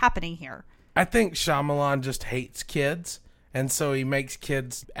child? What's happening here? I think Shyamalan just hates kids, and so he makes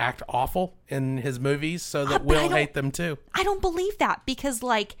kids act awful in his movies so that we'll hate them too. I don't believe that, because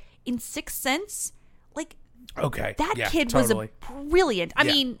like in Sixth Sense, like, okay, that yeah, kid totally. was brilliant. I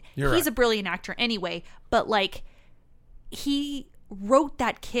mean, he's right. a brilliant actor anyway, but like, he wrote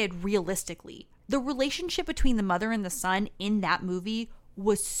that kid realistically. The relationship between the mother and the son in that movie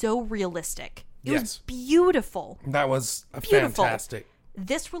was so realistic. It was beautiful. That was a beautiful. Fantastic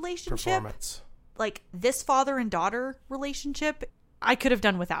this relationship, performance. Like this father and daughter relationship, I could have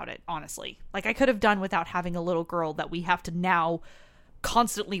done without it, honestly. Like, I could have done without having a little girl that we have to now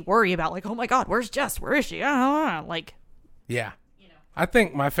constantly worry about. Like, oh my God, where's Jess? Where is she? Like, yeah. You know. I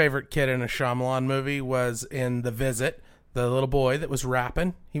think my favorite kid in a Shyamalan movie was in The Visit, the little boy that was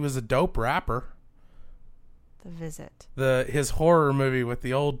rapping. He was a dope rapper. The Visit. His horror movie with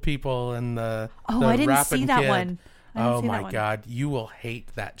the old people and the I didn't see that kid. one. Oh my God, you will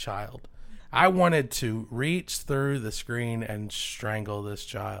hate that child. I wanted to reach through the screen and strangle this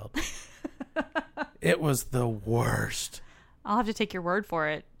child. It was the worst. I'll have to take your word for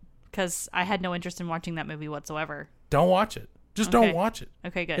it, because I had no interest in watching that movie whatsoever. Don't watch it. Just don't watch it.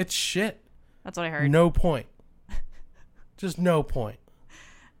 Okay, good. It's shit. That's what I heard. No point. Just no point.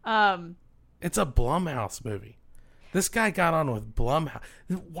 It's a Blumhouse movie. This guy got on with Blumhouse.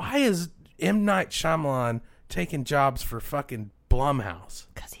 Why is M. Night Shyamalan taking jobs for fucking Blumhouse?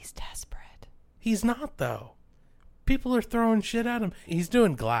 Because he's desperate. He's not, though. People are throwing shit at him. He's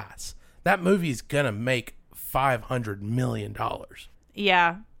doing Glass. That movie's gonna make $500 million.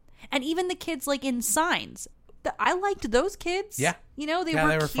 Yeah. And even the kids, like, in Signs. I liked those kids. Yeah. You know, they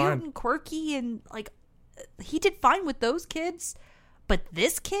were cute fine. and quirky, and, like, he did fine with those kids. But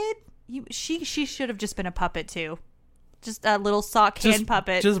this kid, she should have just been a puppet, too. Just a little sock hand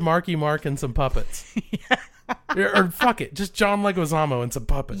puppet. Just Marky Mark and some puppets. or fuck it. Just John Leguizamo and some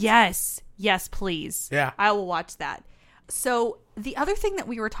puppets. Yes. Yes, please. Yeah. I will watch that. So the other thing that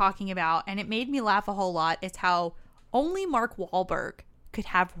we were talking about, and it made me laugh a whole lot, is how only Mark Wahlberg could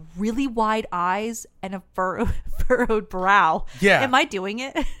have really wide eyes and a furrowed brow. Yeah. Am I doing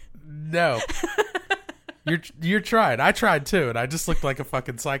it? No. You're trying. I tried too, and I just looked like a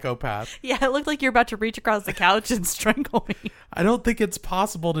fucking psychopath. Yeah, it looked like you're about to reach across the couch and strangle me. I don't think it's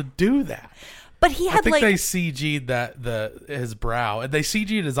possible to do that. But he had I think they CG'd his brow, and they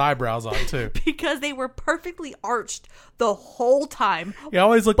CG'd his eyebrows on too. Because they were perfectly arched the whole time. He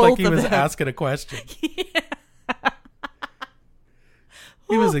always looked like he was asking a question. Yeah.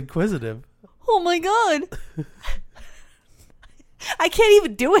 He was inquisitive. Oh my God. I can't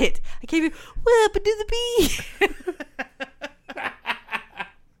even do it. I can't even. What happened to the bee?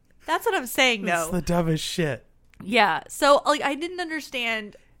 That's what I'm saying, though. That's the dumbest shit. Yeah. So, like, I didn't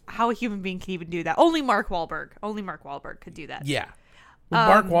understand how a human being can even do that. Only Mark Wahlberg could do that. Yeah. Well,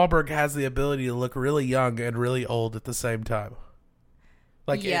 Mark Wahlberg has the ability to look really young and really old at the same time.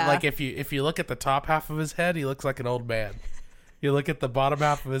 Like, if you look at the top half of his head, he looks like an old man. You look at the bottom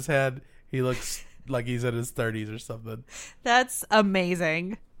half of his head, he looks like he's in his 30s or something. That's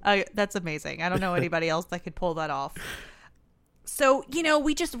amazing. That's amazing. I don't know anybody else that could pull that off. So, you know,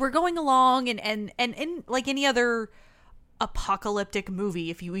 we're going along, and like any other apocalyptic movie,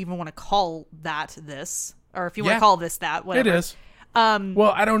 if you even want to call that this, or if you want to call this that, whatever. It is.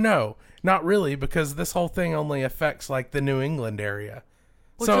 Well, I don't know. Not really, because this whole thing only affects like the New England area.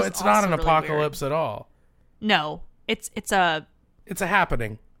 So it's not an apocalypse at all. No, it's a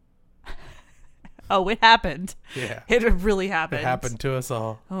happening. Oh, it happened. Yeah. It really happened. It happened to us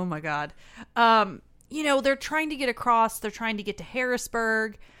all. Oh my God. You know, they're trying to get across. They're trying to get to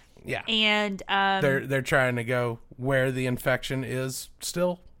Harrisburg. Yeah. And they're trying to go where the infection is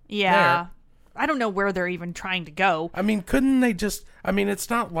still. Yeah. there. I don't know where they're even trying to go. I mean, couldn't they just... I mean, it's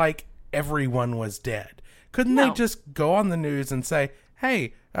not like everyone was dead. Couldn't they just go on the news and say,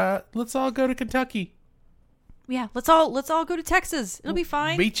 hey, let's all go to Kentucky. Yeah, let's all go to Texas. It'll be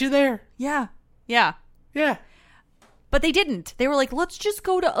fine. Meet you there. Yeah. Yeah. Yeah. But they didn't. They were like, let's just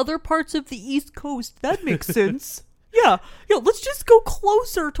go to other parts of the East Coast. That makes sense. Yeah, let's just go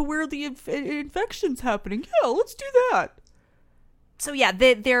closer to where the infection's happening. Yeah, let's do that. So yeah,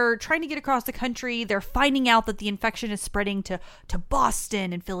 they're trying to get across the country. They're finding out that the infection is spreading to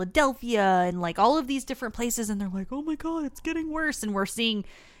Boston and Philadelphia and like all of these different places. And they're like, oh my God, it's getting worse. And we're seeing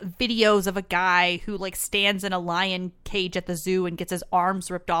videos of a guy who like stands in a lion cage at the zoo and gets his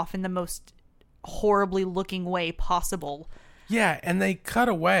arms ripped off in the most horribly looking way possible. Yeah, and they cut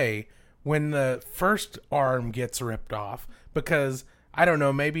away when the first arm gets ripped off because... I don't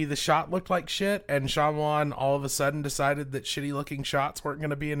know, maybe the shot looked like shit and Shyamalan all of a sudden decided that shitty looking shots weren't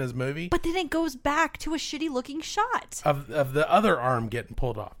going to be in his movie. But then it goes back to a shitty looking shot. Of the other arm getting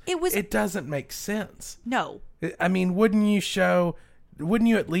pulled off. It doesn't make sense. No. I mean, wouldn't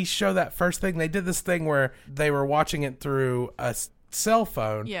you at least show that first thing? They did this thing where they were watching it through a cell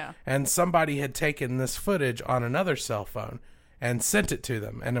phone. Yeah. And somebody had taken this footage on another cell phone and sent it to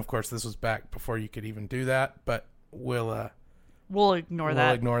them. And of course, this was back before you could even do that, but We'll ignore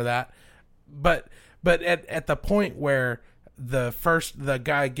that. But at the point where the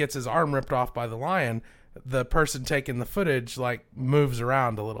guy gets his arm ripped off by the lion, the person taking the footage like moves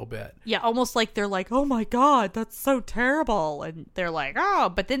around a little bit. Yeah, almost like they're like, "Oh my God, that's so terrible," and they're like, "Oh,"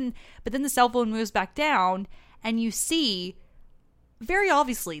 but then the cell phone moves back down, and you see very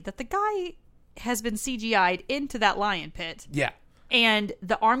obviously that the guy has been CGI'd into that lion pit. Yeah, and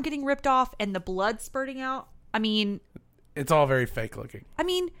the arm getting ripped off and the blood spurting out. I mean. It's all very fake looking. I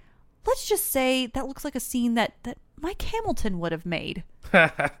mean, let's just say that looks like a scene that Mike Hamilton would have made.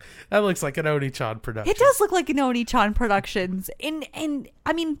 That looks like an Oni-chan production. It does look like an Oni-chan Productions. And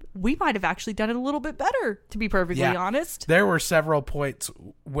I mean, we might have actually done it a little bit better, to be perfectly honest. There were several points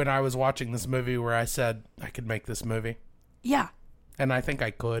when I was watching this movie where I said, I could make this movie. Yeah. And I think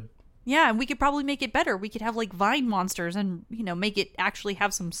I could. Yeah, and we could probably make it better. We could have like vine monsters and, make it actually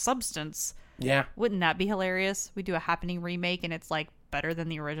have some substance. Yeah. Wouldn't that be hilarious? We do a Happening remake and it's like better than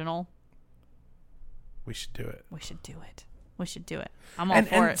the original. We should do it. I'm all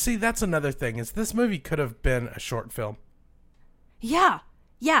for it. And see, that's another thing is this movie could have been a short film. Yeah.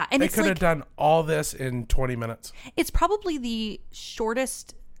 Yeah. And they could have done all this in 20 minutes. It's probably the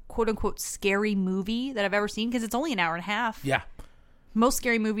shortest quote unquote scary movie that I've ever seen because it's only an hour and a half. Yeah. Most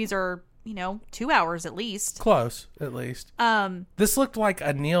scary movies are 2 hours at least. Close, at least. This looked like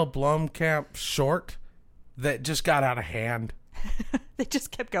a Neil Blomkamp short that just got out of hand. They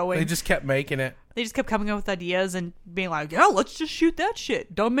just kept going. They just kept making it. They just kept coming up with ideas and being like, yeah, let's just shoot that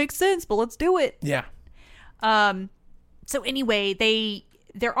shit. Don't make sense, but let's do it. Yeah. So anyway,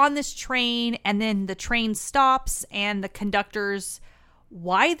 they're on this train and then the train stops and the conductors,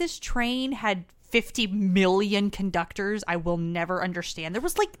 why this train had 50 million conductors, I will never understand. There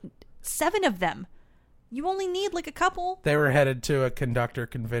was like 7 of them. You only need like a couple. They were headed to a conductor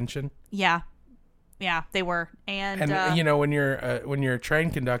convention. Yeah, they were. And when you're a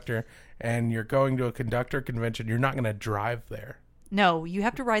train conductor and you're going to a conductor convention, you're not going to drive there. No, you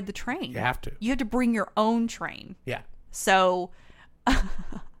have to ride the train. You have to. You have to bring your own train. Yeah. So I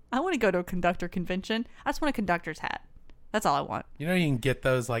want to go to a conductor convention. I just want a conductor's hat. That's all I want. You can get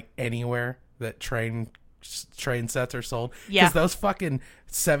those like anywhere that train sets are sold. Yeah. Because those fucking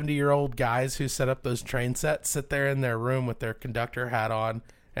 70-year-old guys who set up those train sets sit there in their room with their conductor hat on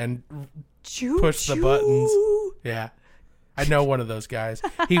and push the buttons. Yeah. I know one of those guys.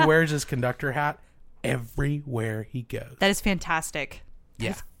 He wears his conductor hat everywhere he goes. That is fantastic. Yeah.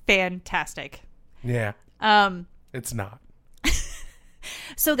 That is fantastic. Yeah. It's not.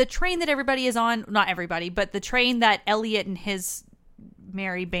 So the train that everybody is on, not everybody, but the train that Elliot and his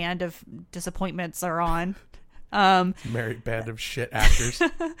merry band of disappointments are on. Merry band of shit actors.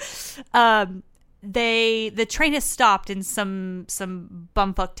 The train has stopped in some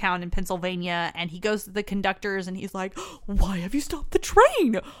bumfuck town in Pennsylvania, and he goes to the conductors and he's like, "Why have you stopped the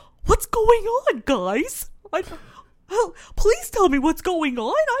train? What's going on, guys? Please tell me what's going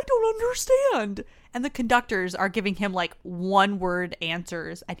on. I don't understand." And the conductors are giving him like one-word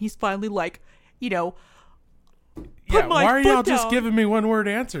answers, and he's finally like, why are y'all just giving me one-word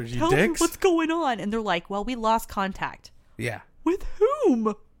answers, you Tell dicks? Me what's going on? And they're like, "Well, we lost contact." Yeah. With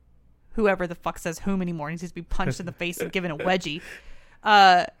whom? Whoever the fuck says whom anymore needs to be punched in the face and given a wedgie.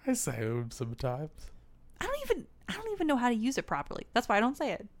 I say whom sometimes. I don't even know how to use it properly. That's why I don't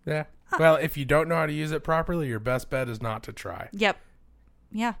say it. Yeah. Well, if you don't know how to use it properly, your best bet is not to try. Yep.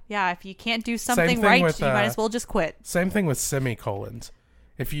 Yeah. If you can't do something thing right, with, you might as well just quit. Same thing with semicolons.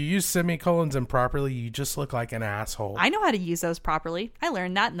 If you use semicolons improperly, you just look like an asshole. I know how to use those properly. I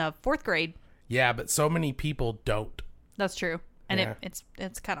learned that in the 4th grade. Yeah, but so many people don't. That's true. And Yeah.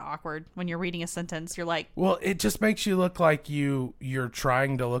 it's kind of awkward when you're reading a sentence. You're like, Well, it just makes you look like you're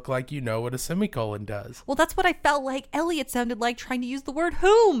trying to look like you know what a semicolon does. well, that's what I felt like Elliot sounded like trying to use the word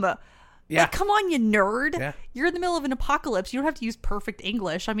whom. Yeah. Like, come on, you nerd. Yeah. You're in the middle of an apocalypse. You don't have to use perfect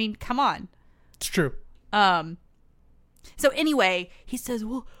English. I mean, come on. It's true. So anyway, he says,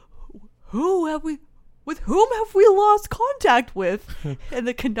 well, with whom have we lost contact with? And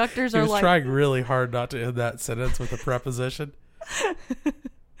the conductors He are was like, trying really hard not to end that sentence with a preposition.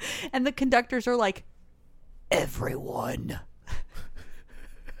 and the conductors are like, everyone.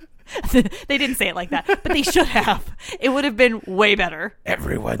 They didn't say it like that, but they should have. It would have been way better.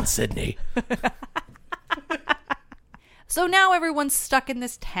 Everyone, Sydney. So now everyone's stuck in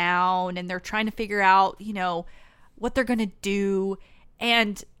this town and they're trying to figure out, what they're going to do.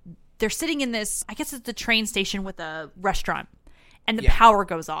 And they're sitting in this, I guess it's the train station with a restaurant. And the power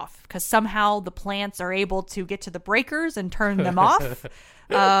goes off because somehow the plants are able to get to the breakers and turn them off.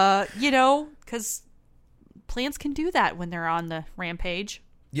 Because plants can do that when they're on the rampage.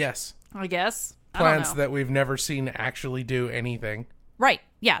 Yes. I guess. Plants that we've never seen actually do anything. Right.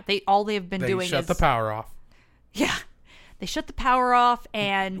 Yeah. All they've been doing shut is the power off. Yeah. They shut the power off,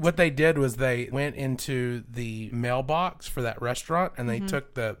 and what they did was they went into the mailbox for that restaurant and they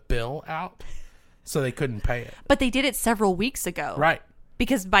took the bill out so they couldn't pay it. But they did it several weeks ago. Right.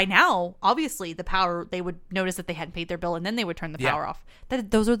 Because by now, obviously, the power, they would notice that they hadn't paid their bill and then they would turn the power off.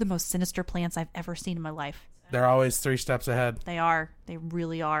 Those are the most sinister plants I've ever seen in my life. They're always 3 steps ahead. They are. They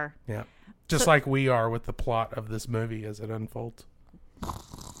really are. Yeah. Just like we are with the plot of this movie as it unfolds.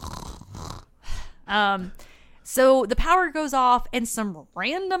 So the power goes off and some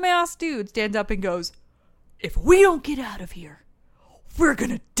random ass dude stands up and goes, if we don't get out of here, we're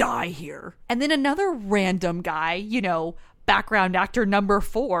going to die here. And then another random guy, background actor number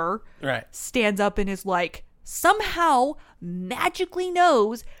 4, right, stands up and is like, somehow magically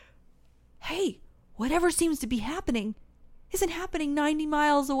knows, hey, whatever seems to be happening isn't happening 90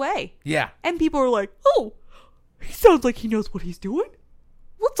 miles away. Yeah. And people are like, oh, he sounds like he knows what he's doing.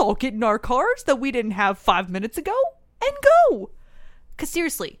 Let's all get in our cars that we didn't have 5 minutes ago and go. Because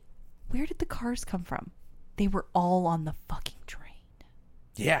seriously, where did the cars come from? They were all on the fucking train.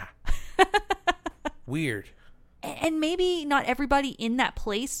 Yeah. Weird. And maybe not everybody in that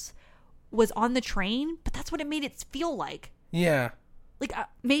place was on the train, but that's what it made it feel like. Yeah. Like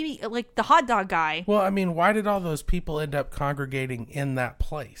maybe like the hot dog guy. Well, I mean, why did all those people end up congregating in that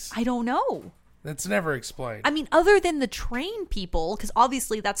place? I don't know. That's never explained. I mean, other than the train people, because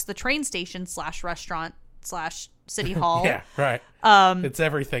obviously that's the train station / restaurant / city hall. Yeah, right. It's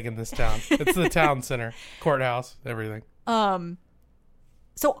everything in this town. It's the town center, courthouse, everything.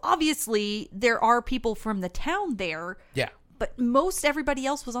 So obviously there are people from the town there. Yeah. But most everybody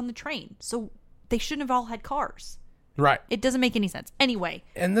else was on the train. So they shouldn't have all had cars. Right. It doesn't make any sense. Anyway.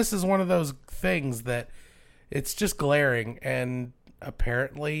 And this is one of those things that it's just glaring, and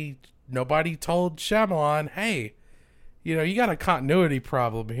apparently nobody told Shyamalan, hey, you got a continuity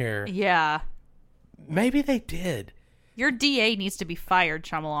problem here. Yeah. Maybe they did. Your DA needs to be fired,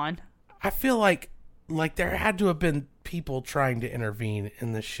 Shyamalan. I feel like there had to have been people trying to intervene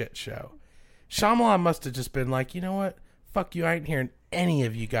in this shit show. Shyamalan must have just been like, you know what? Fuck you, I ain't hearing any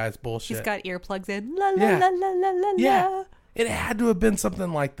of you guys bullshit. He's got earplugs in. La la la la la la. Yeah. It had to have been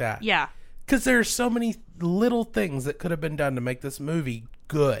something like that. Yeah. Because there are so many little things that could have been done to make this movie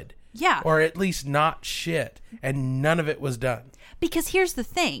good. Yeah. Or at least not shit. And none of it was done. Because here's the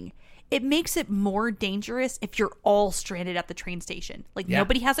thing. It makes it more dangerous if you're all stranded at the train station. Like,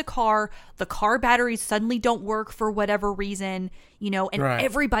 nobody has a car. The car batteries suddenly don't work for whatever reason, and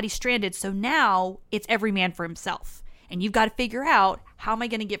everybody's stranded. So now it's every man for himself. And you've got to figure out, how am I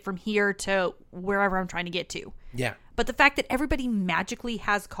going to get from here to wherever I'm trying to get to? Yeah. But the fact that everybody magically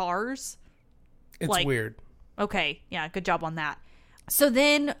has cars. It's weird. Okay. Yeah. Good job on that. So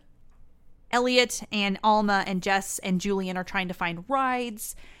then Elliot and Alma and Jess and Julian are trying to find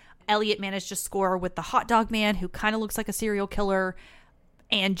rides. Elliot managed to score with the hot dog man, who kind of looks like a serial killer.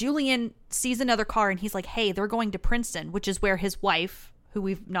 And Julian sees another car and he's like, hey, they're going to Princeton, which is where his wife, who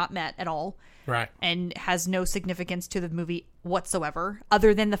we've not met at all, right, and has no significance to the movie whatsoever,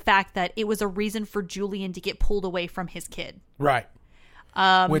 other than the fact that it was a reason for Julian to get pulled away from his kid. Right.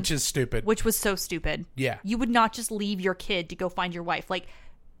 Which is stupid. Which was so stupid. Yeah. You would not just leave your kid to go find your wife. Like,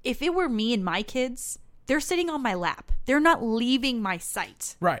 if it were me and my kids, they're sitting on my lap. They're not leaving my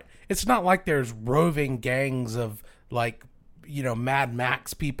sight. Right. It's not like there's roving gangs of, Mad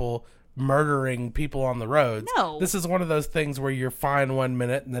Max people murdering people on the roads. No. This is one of those things where you're fine 1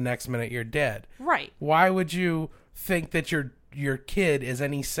 minute and the next minute you're dead. Right. Why would you think that your kid is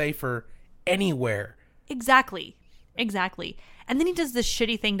any safer anywhere? Exactly. And then he does this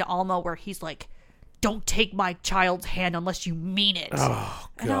shitty thing to Alma where he's like, don't take my child's hand unless you mean it. Oh,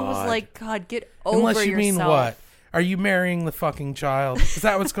 God. And I was like, God, get over yourself. Unless you mean what? Are you marrying the fucking child? Is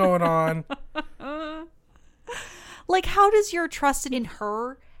that what's going on? Like, how does your trust in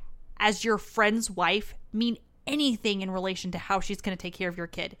her as your friend's wife mean anything in relation to how she's going to take care of your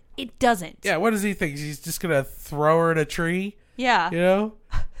kid? It doesn't. Yeah, what does he think? She's just going to throw her in a tree? Yeah.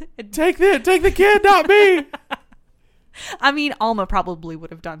 Take the kid, not me. I mean, Alma probably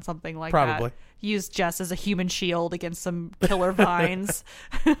would have done something like Probably. that. Used Jess as a human shield against some killer vines.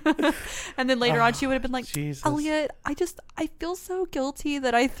 And then later on she would have been like, Jesus. Elliot, I feel so guilty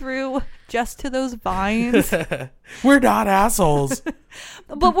that I threw Jess to those vines. We're not assholes.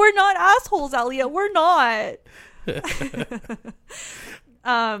 But we're not assholes, Elliot. We're not.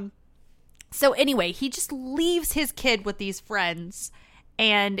 So anyway, he just leaves his kid with these friends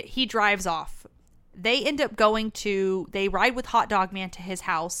and he drives off. They end up they ride with Hot Dog Man to his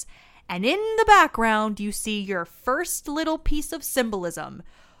house. And in the background, you see your first little piece of symbolism.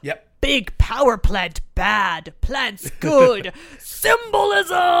 Yep. Big power plant, bad. Plants, good.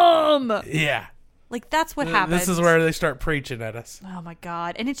 Symbolism! Yeah. Like, that's what happens. This is where they start preaching at us. Oh, my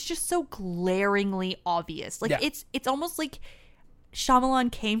God. And it's just so glaringly obvious. Like, Yeah. it's almost like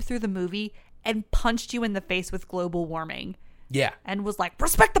Shyamalan came through the movie and punched you in the face with global warming. Yeah. And was like,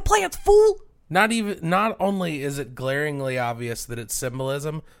 respect the plants, fool! Not only is it glaringly obvious that it's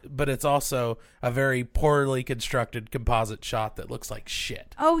symbolism, but it's also a very poorly constructed composite shot that looks like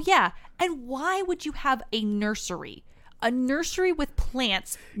shit. Oh, yeah. And why would you have a nursery? A nursery with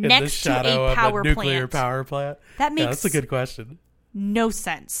plants next to a power nuclear plant. power plant? That makes that's a good question. No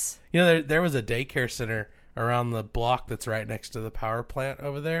sense. There was a daycare center around the block that's right next to the power plant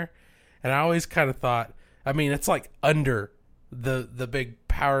over there. And I always kind of thought, I mean, it's like under the big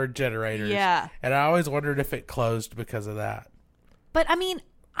power generators. Yeah. And I always wondered if it closed because of that. But I mean,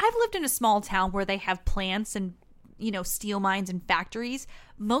 I've lived in a small town where they have plants and, steel mines and factories.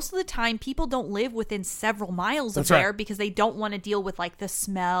 Most of the time, people don't live within several miles of there because they don't want to deal with like the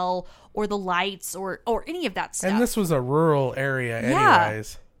smell or the lights or any of that stuff. And this was a rural area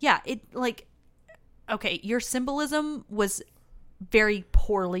anyways. Yeah. Okay, your symbolism was very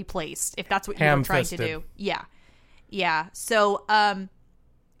poorly placed, if that's what you were trying to do. Yeah. Yeah. So,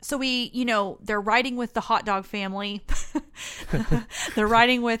 they're riding with the hot dog family. They're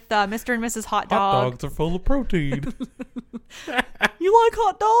riding with Mr. and Mrs. Hot Dog. Hot dogs are full of protein. You like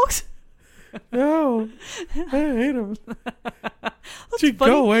hot dogs? No, I hate them.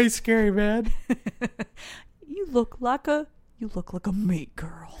 Go away, scary man. You look like a meat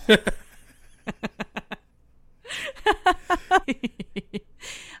girl.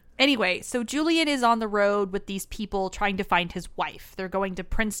 Anyway, so Julian is on the road with these people trying to find his wife. They're going to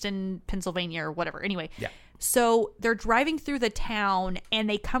Princeton, Pennsylvania, or whatever. Anyway, yeah. So they're driving through the town and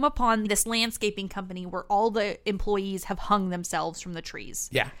they come upon this landscaping company where all the employees have hung themselves from the trees.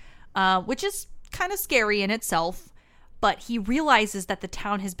 Yeah. Which is kind of scary in itself. But he realizes that the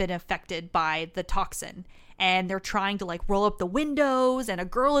town has been affected by the toxin. And they're trying to like roll up the windows and a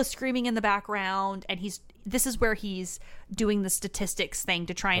girl is screaming in the background. And this is where he's doing the statistics thing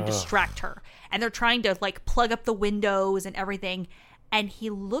to try and distract her. And they're trying to like plug up the windows and everything. And he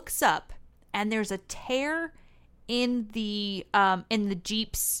looks up and there's a tear in the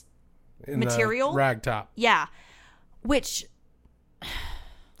Jeep's material. The rag top. Yeah. Which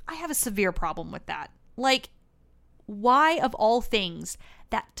I have a severe problem with that. Like, why of all things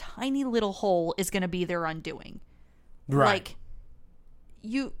that tiny little hole is going to be their undoing? Right. Like,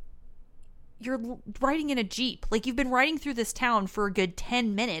 you're riding in a Jeep. Like, you've been riding through this town for a good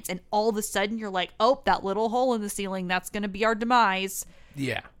 10 minutes and all of a sudden you're like, oh, that little hole in the ceiling, that's going to be our demise.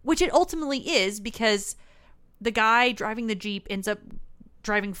 Yeah. Which it ultimately is, because the guy driving the Jeep ends up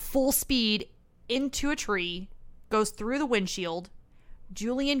driving full speed into a tree, goes through the windshield.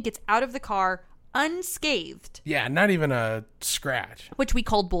 Julian gets out of the car unscathed. Yeah, not even a scratch. Which we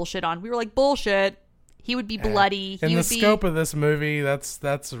called bullshit on. We were like, bullshit. He would be bloody. In the scope of this movie, that's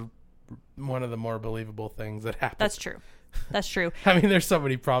one of the more believable things that happened. That's true. That's true. I mean, there's so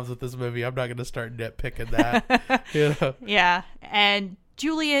many problems with this movie. I'm not going to start nitpicking that. Yeah. And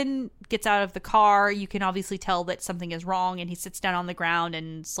Julian gets out of the car. You can obviously tell that something is wrong, and he sits down on the ground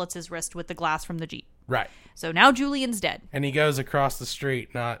and slits his wrist with the glass from the Jeep. Right. So now Julian's dead. And he goes across the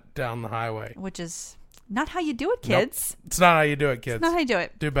street, not down the highway. Which is not how you do it, kids. Nope. It's not how you do it, kids. It's not how you do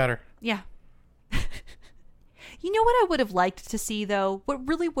it. Do better. Yeah. You know what I would have liked to see, though? What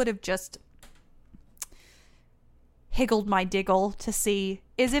really would have just higgled my diggle to see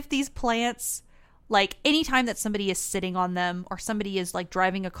is if these plants, like anytime that somebody is sitting on them or somebody is like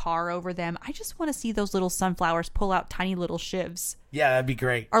driving a car over them, I just want to see those little sunflowers pull out tiny little shivs. Yeah, that'd be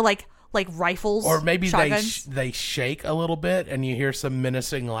great. Or like rifles. Or maybe shotguns. they shake a little bit and you hear some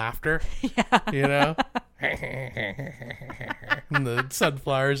menacing laughter. Yeah. You know? And the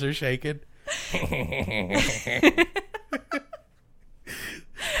sunflowers are shaking.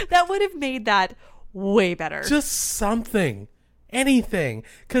 That would have made that way better. Just something. Anything.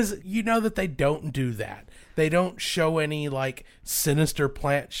 Because you know that they don't do that. They don't show any, like, sinister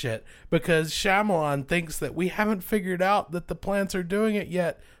plant shit. Because Shyamalan thinks that we haven't figured out that the plants are doing it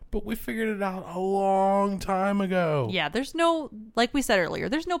yet. But we figured it out a long time ago. Yeah, there's no, like we said earlier,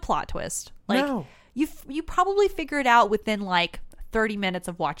 there's no plot twist. Like, no. You probably figure it out within, like, 30 minutes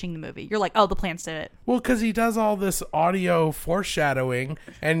of watching the movie. You're like, oh, the plants did it. Well, because he does all this audio foreshadowing,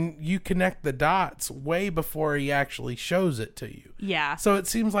 and you connect the dots way before he actually shows it to you. Yeah. So it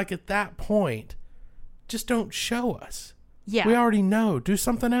seems like at that point, just don't show us. Yeah. We already know. Do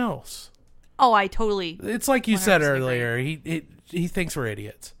something else. Oh, I totally. It's like you said 100% earlier. He thinks we're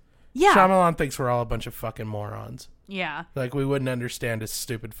idiots. Yeah. Shyamalan thinks we're all a bunch of fucking morons. Yeah. Like we wouldn't understand his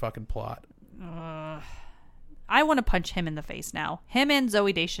stupid fucking plot. I want to punch him in the face now. Him and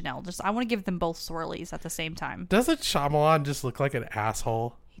Zooey Deschanel. I want to give them both swirlies at the same time. Doesn't Shyamalan just look like an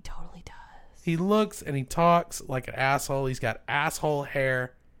asshole? He totally does. He looks and he talks like an asshole. He's got asshole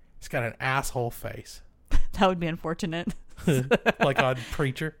hair. He's got an asshole face. That would be unfortunate. Like on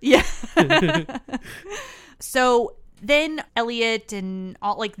Preacher. Yeah. So then Elliot and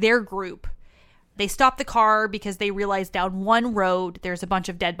all, like, their group, they stop the car because they realize down one road there's a bunch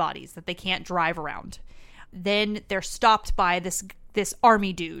of dead bodies that they can't drive around. Then they're stopped by this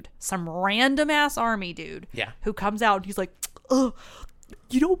army dude, some random ass army dude. Yeah. Who comes out and he's like,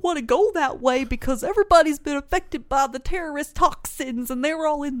 you don't want to go that way because everybody's been affected by the terrorist toxins and they're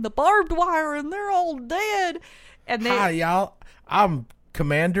all in the barbed wire and they're all dead. And Hi, y'all. I'm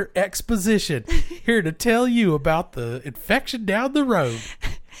Commander Exposition, here to tell you about the infection down the road.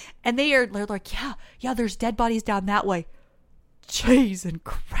 And they're like, yeah, there's dead bodies down that way. Cheese and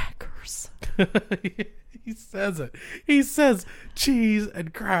crackers. He says it. He says cheese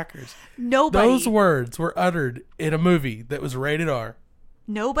and crackers. Nobody. Those words were uttered in a movie that was rated R.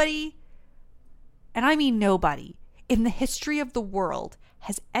 Nobody, and I mean nobody, in the history of the world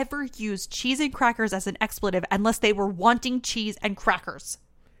has ever used cheese and crackers as an expletive unless they were wanting cheese and crackers.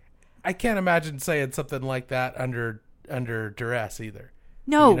 I can't imagine saying something like that under duress either.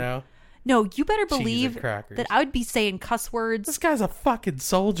 No. You know? No, you better Cheese and believe crackers. that I would be saying cuss words. This guy's a fucking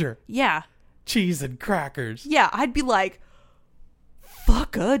soldier. Yeah. Cheese and crackers. Yeah, I'd be like,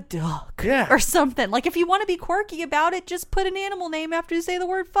 fuck a duck. Yeah. Or something. Like, if you want to be quirky about it, just put an animal name after you say the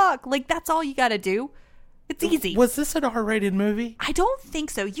word fuck. Like, that's all you got to do. It's easy. Was this an R-rated movie? I don't think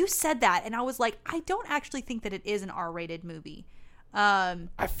so. You said that, and I was like, I don't actually think that it is an R-rated movie.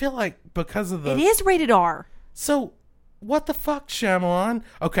 I feel like because of the... It is rated R. So, what the fuck, Shyamalan?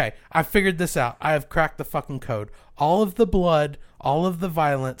 Okay, I figured this out. I have cracked the fucking code. All of the blood, all of the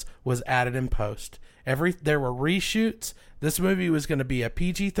violence was added in post. There were reshoots. This movie was going to be a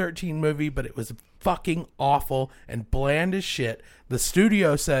PG-13 movie, but it was fucking awful and bland as shit. The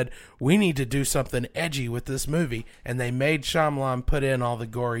studio said, we need to do something edgy with this movie, and they made Shyamalan put in all the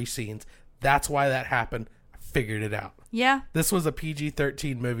gory scenes. That's why that happened. I figured it out. Yeah. This was a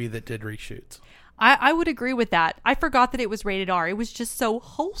PG-13 movie that did reshoots. I would agree with that. I forgot that it was rated R. It was just so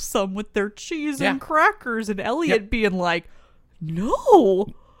wholesome with their cheese and crackers and Elliot being like,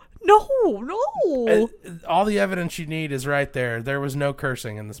 no. All the evidence you need is right there. There was no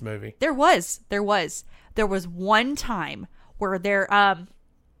cursing in this movie. There was one time where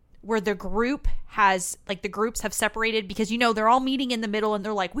the group has, like, the groups have separated because, you know, they're all meeting in the middle and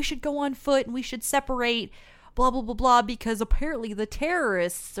they're like, we should go on foot and we should separate, blah, blah, blah, blah, because apparently the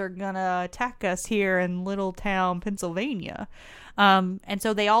terrorists are gonna attack us here in little town Pennsylvania. And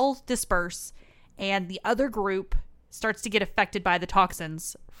so they all disperse and the other group starts to get affected by the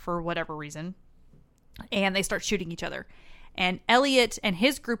toxins for whatever reason. And they start shooting each other. And Elliot and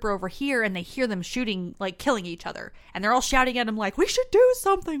his group are over here and they hear them shooting, like killing each other. And they're all shouting at him like, we should do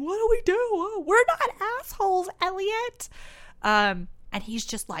something. What do we do? Oh, we're not assholes, Elliot. And he's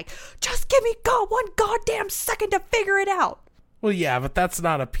just like, just give me one goddamn second to figure it out. Well, yeah, but that's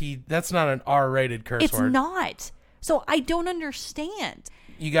not an R-rated curse word. It's not. So I don't understand.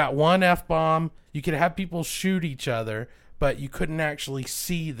 You got one F-bomb. You could have people shoot each other, but you couldn't actually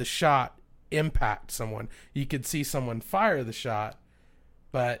see the shot impact someone. You could see someone fire the shot,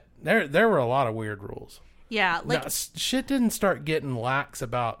 but there were a lot of weird rules. Yeah, like no, shit didn't start getting lax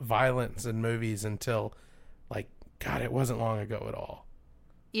about violence in movies until, like, God, it wasn't long ago at all.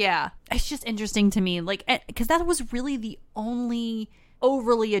 Yeah, it's just interesting to me, like, because that was really the only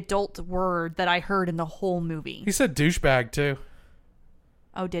overly adult word that I heard in the whole movie. He said douchebag too.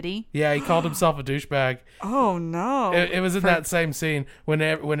 Oh, did he? Yeah, he called himself a douchebag. Oh no! It was in that same scene when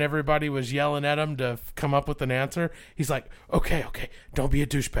everybody was yelling at him to come up with an answer. He's like, "Okay, don't be a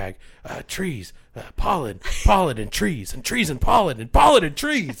douchebag. Trees, pollen, and trees, and trees and pollen and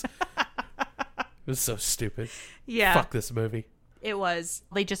trees." It was so stupid. Yeah, fuck this movie. It was.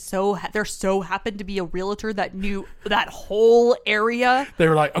 They just there so happened to be a realtor that knew that whole area. They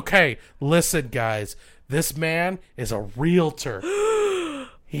were like, "Okay, listen, guys, this man is a realtor."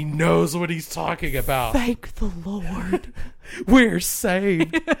 He knows what he's talking about. Thank the Lord. We're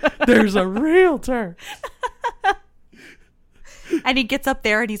saved. There's a realtor. And he gets up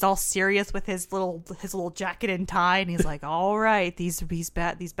there and he's all serious with his little jacket and tie, and he's like, "All right, these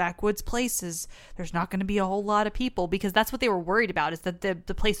backwoods places, there's not going to be a whole lot of people," because that's what they were worried about, is that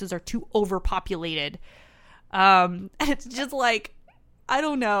the places are too overpopulated. And it's just like, I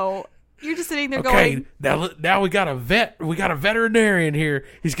don't know. You're just sitting there going, now we got a veterinarian here.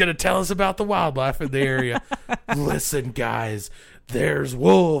 He's going to tell us about the wildlife in the area. Listen, guys, there's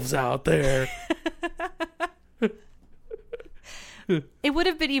wolves out there. It would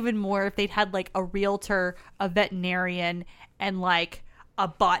have been even more if they'd had like a realtor, a veterinarian, and like a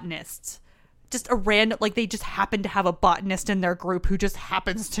botanist. Just a random, like they just happen to have a botanist in their group who just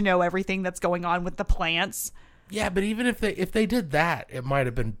happens to know everything that's going on with the plants. Yeah, but even if they did that, it might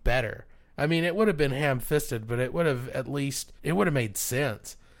have been better. I mean, it would have been ham-fisted, but it would have made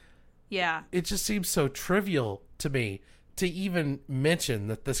sense. Yeah. It just seems so trivial to me to even mention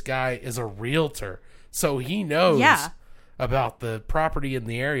that this guy is a realtor, so he knows about the property in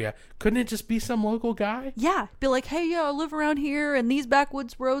the area. Couldn't it just be some local guy? Yeah. Be like, "Hey, yeah, I live around here, and these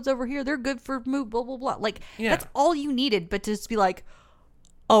backwoods roads over here, they're good for move, blah, blah, blah." Like, that's all you needed, but to just be like,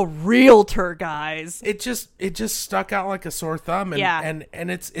 "A realtor, guys." It just stuck out like a sore thumb, and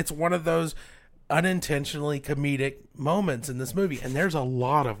it's one of those unintentionally comedic moments in this movie, and there's a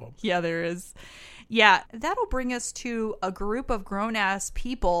lot of them. Yeah, there is. Yeah, that'll bring us to a group of grown-ass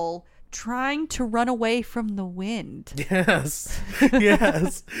people trying to run away from the wind. Yes.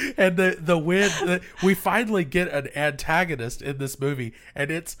 And the wind, we finally get an antagonist in this movie,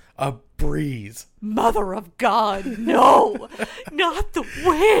 and it's a breeze. Mother of God, no. Not the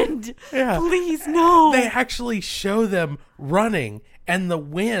wind. Yeah. Please, no. They actually show them running, and the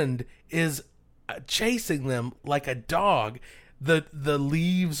wind is chasing them like a dog. The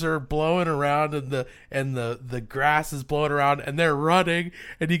leaves are blowing around, and the grass is blowing around, and they're running,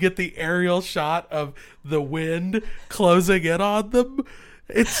 and you get the aerial shot of the wind closing in on them.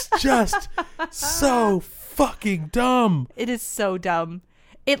 It's just so fucking dumb. It is so dumb.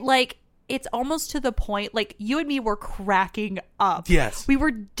 It's almost to the point, like, you and me were cracking up. Yes. We were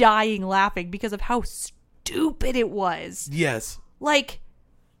dying laughing because of how stupid it was. Yes. Like,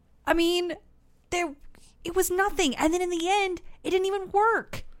 I mean, it was nothing. And then in the end, it didn't even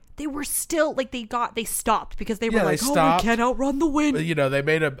work. They were still, like, they stopped because they were like, "Oh, we can't outrun the wind." You know, they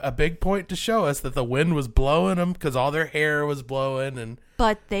made a big point to show us that the wind was blowing them because all their hair was blowing.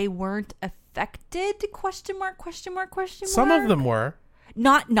 But they weren't affected? Question mark. Some of them were.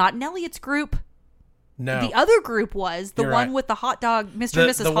 Not in Elliot's group. No. The other group was the You're one right. with the hot dog, Mr.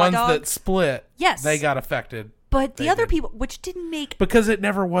 and Mrs. The Hot Dog. ones that split. Yes. They got affected. But the other people, which didn't make... Because it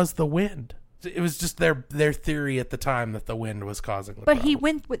never was the wind. It was just their theory at the time that the wind was causing the problem. He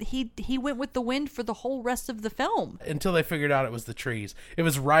went with the wind for the whole rest of the film. Until they figured out it was the trees. It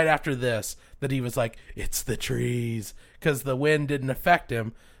was right after this that he was like, "It's the trees." Because the wind didn't affect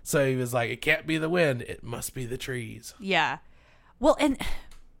him. So he was like, "It can't be the wind. It must be the trees." Yeah. Well, and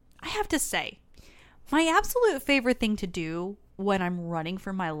I have to say, my absolute favorite thing to do when I'm running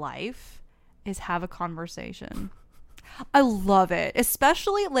for my life is have a conversation. I love it.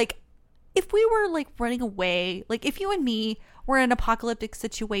 Especially, like, if we were, like, running away, like, if you and me were in an apocalyptic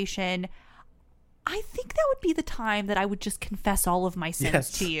situation, I think that would be the time that I would just confess all of my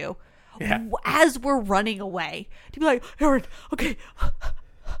sins to you. Yeah. As we're running away. To be like, "Aaron, okay."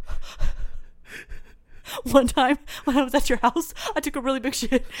 One time when I was at your house, I took a really big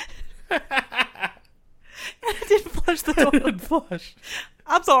shit. And I didn't flush the toilet. I didn't flush.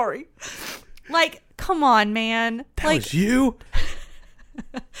 I'm sorry. Like, come on, man. That like, was you?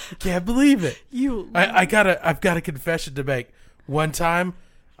 I can't believe it. I've got a confession to make. One time,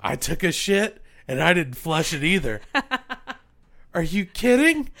 I took a shit and I didn't flush it either. Are you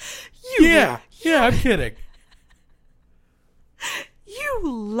kidding? Yeah, I'm kidding. You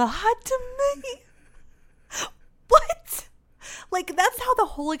lied to me? Like, that's how the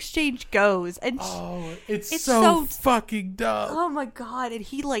whole exchange goes. And it's so fucking dumb. Oh my God. And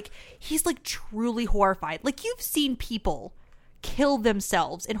he's like truly horrified. Like, you've seen people kill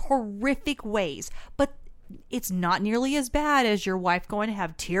themselves in horrific ways, but it's not nearly as bad as your wife going to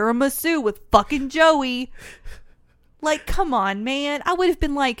have tiramisu with fucking Joey. Like, come on, man. I would have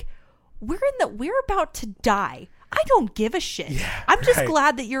been like, we're about to die. I don't give a shit. Yeah, I'm just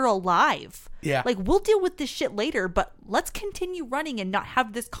glad that you're alive. Yeah. Like, we'll deal with this shit later, but let's continue running and not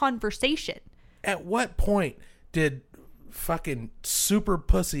have this conversation. At what point did fucking super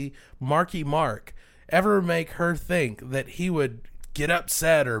pussy Marky Mark ever make her think that he would get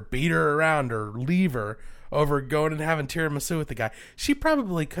upset or beat her around or leave her over going and having tiramisu with the guy? She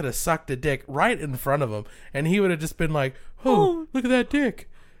probably could have sucked a dick right in front of him, and he would have just been like, oh, look at that dick.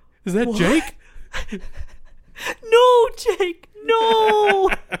 Is that what? Jake? No, Jake,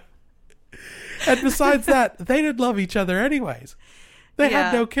 no. And besides that, they didn't love each other anyways. They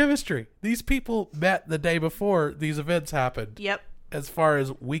had no chemistry. These people met the day before these events happened. Yep. As far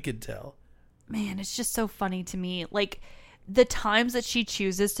as we could tell. Man, it's just so funny to me. Like, the times that she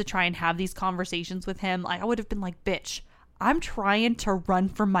chooses to try and have these conversations with him, I would have been like, bitch, I'm trying to run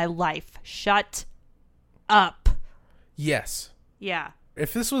for my life. Shut up. Yes. Yeah.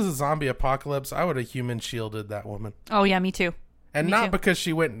 If this was a zombie apocalypse, I would have human shielded that woman. Oh, yeah, me too. And me not too. because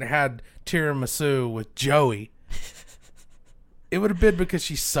she went and had tiramisu with Joey. It would have been because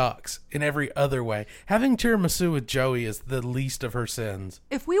she sucks in every other way. Having tiramisu with Joey is the least of her sins.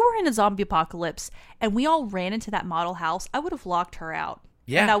 If we were in a zombie apocalypse and we all ran into that model house, I would have locked her out.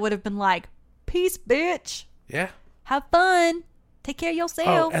 Yeah. And I would have been like, peace, bitch. Yeah. Have fun. Take care of yourself.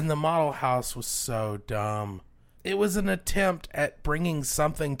 Oh, and the model house was so dumb. It was an attempt at bringing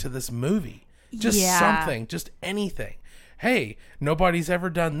something to this movie. Just something. Just anything. Hey, nobody's ever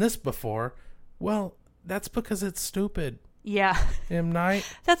done this before. Well, that's because it's stupid. Yeah. M. Night.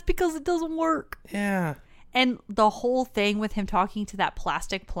 That's because it doesn't work. Yeah. And the whole thing with him talking to that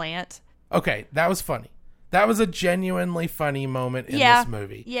plastic plant. Okay, that was funny. That was a genuinely funny moment in this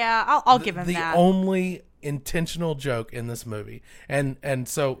movie. Yeah, I'll give him that. The only intentional joke in this movie. And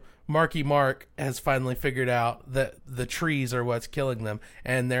so Marky Mark has finally figured out that the trees are what's killing them,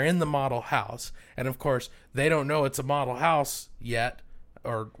 and they're in the model house. And of course, they don't know it's a model house yet,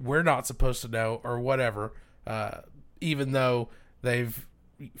 or we're not supposed to know, or whatever. Even though they've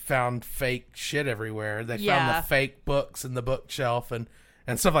found fake shit everywhere. They found the fake books in the bookshelf and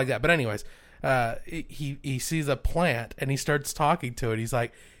stuff like that. But anyways, he sees a plant and he starts talking to it. He's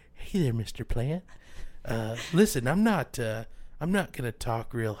like, "Hey there, Mr. Plant. Listen, I'm not gonna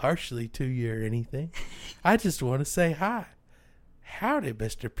talk real harshly to you or anything. I just want to say hi. Howdy,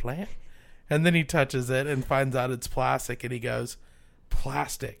 Mr. Plant." And then he touches it and finds out it's plastic, and he goes,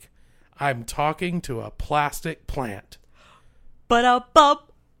 "Plastic. I'm talking to a plastic plant." But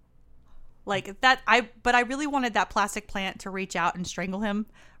like that, but I really wanted that plastic plant to reach out and strangle him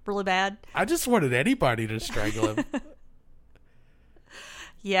really bad. I just wanted anybody to strangle him.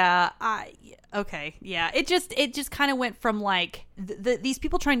 Yeah, okay. Yeah, it just kind of went from like these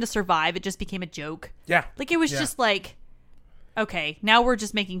people trying to survive. It just became a joke. Yeah, like it was just like, okay, now we're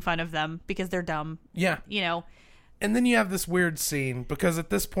just making fun of them because they're dumb. Yeah, you know. And then you have this weird scene because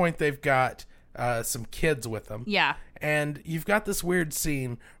at this point they've got some kids with them. Yeah. And you've got this weird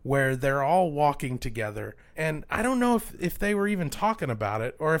scene where they're all walking together. And I don't know if they were even talking about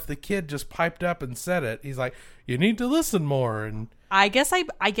it or if the kid just piped up and said it. He's like, "You need to listen more." And I guess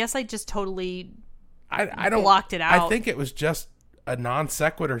I just totally I don't blocked it out. I think it was just a non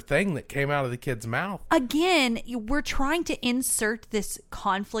sequitur thing that came out of the kid's mouth. Again, we're trying to insert this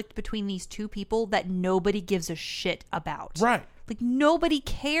conflict between these two people that nobody gives a shit about. Right. Like, nobody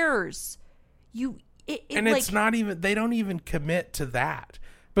cares. And it's not even, they don't even commit to that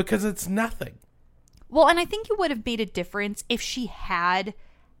because it's nothing. Well, and I think it would have made a difference if she had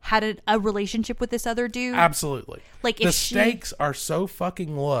a relationship with this other dude. Absolutely. Like, the stakes are so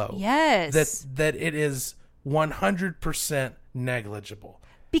fucking low. Yes. That it is 100% negligible.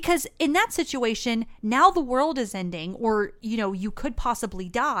 Because in that situation, now the world is ending, or, you could possibly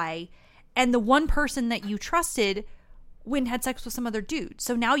die, and the one person that you trusted went and had sex with some other dude.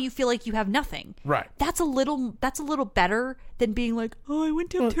 So now you feel like you have nothing. Right. That's a little better than being like, "Oh, I went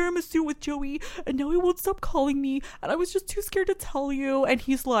to have tiramisu with Joey, and now he won't stop calling me, and I was just too scared to tell you." And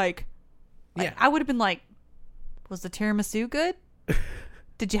he's like, yeah. I would have been like, "Was the tiramisu good?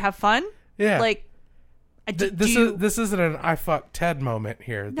 Did you have fun?" Yeah. Like, this isn't an I fuck Ted moment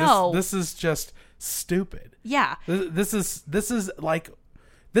here. No. This is just stupid. Yeah. This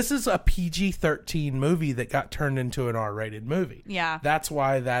is a PG-13 movie that got turned into an R-rated movie. Yeah. That's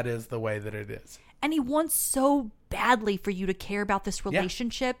why that is the way that it is. And he wants so badly for you to care about this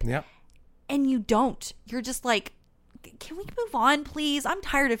relationship. Yeah. And you don't. You're just like, can we move on, please? I'm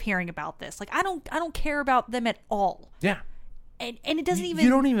tired of hearing about this. Like, I don't care about them at all. Yeah. And it doesn't even... You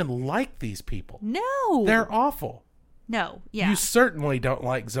don't even like these people. No. They're awful. No. Yeah. You certainly don't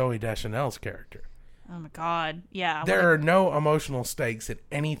like Zooey Deschanel's character. Oh my God. Yeah. There are no emotional stakes in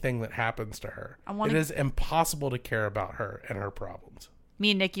anything that happens to her. It is impossible to care about her and her problems.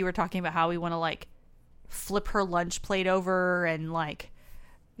 Me and Nikki were talking about how we want to like flip her lunch plate over and like,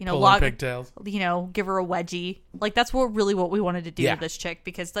 you know, pull pigtails. You know, give her a wedgie. Like that's what we wanted to do with this chick,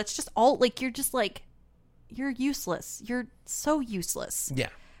 because that's just all like, you're just like, you're useless. You're so useless. Yeah.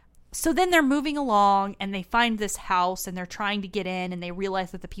 So then they're moving along and they find this house and they're trying to get in, and they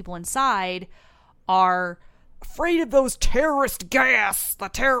realize that the people inside are afraid of those the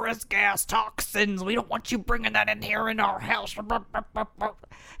terrorist gas toxins. We don't want you bringing that in here in our house.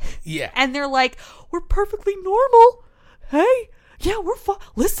 Yeah. And they're like, we're perfectly normal. Hey, yeah, we're fine.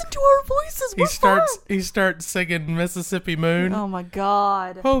 Listen to our voices. He starts singing Mississippi Moon. Oh my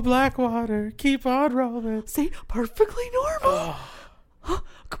God. Oh, Blackwater, keep on rolling. See, perfectly normal.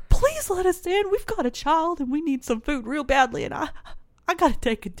 Please let us in. We've got a child and we need some food real badly, and I gotta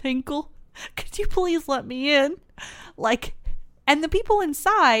take a tinkle. Could you please let me in? Like, and the people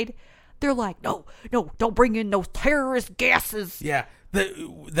inside, they're like, no, don't bring in those terrorist gases. Yeah,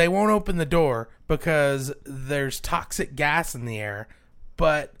 they won't open the door because there's toxic gas in the air,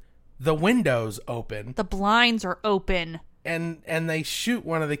 but the window's open. The blinds are open. And they shoot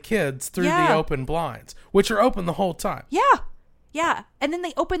one of the kids through the open blinds, which are open the whole time. Yeah. And then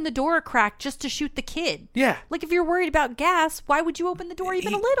they open the door a crack just to shoot the kid. Yeah. Like, if you're worried about gas, why would you open the door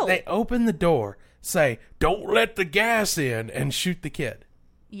even a little? They open the door, say, don't let the gas in, and shoot the kid.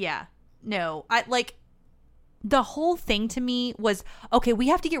 Yeah. No. The whole thing to me was, okay, we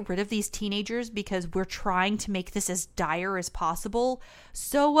have to get rid of these teenagers because we're trying to make this as dire as possible.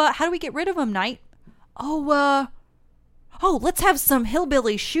 So, how do we get rid of them, Knight? Let's have some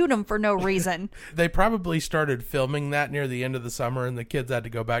hillbillies shoot them for no reason. They probably started filming that near the end of the summer, and the kids had to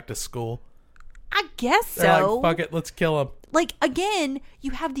go back to school. I guess so. They're like, fuck it, let's kill them. Like, again,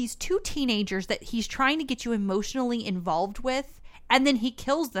 you have these two teenagers that he's trying to get you emotionally involved with, and then he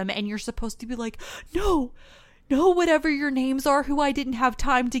kills them, and you're supposed to be like, no, whatever your names are, who I didn't have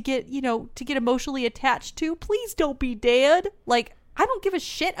time to get emotionally attached to, please don't be dead. Like, I don't give a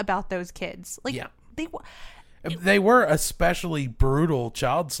shit about those kids. Like, yeah. They were especially brutal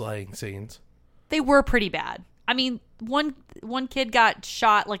child slaying scenes. They were pretty bad. I mean, one kid got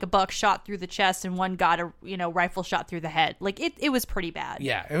shot, like a buck shot through the chest, and one got a rifle shot through the head. Like it was pretty bad.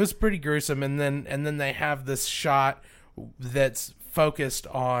 Yeah, it was pretty gruesome. And then they have this shot that's focused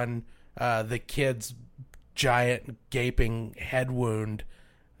on the kid's giant gaping head wound,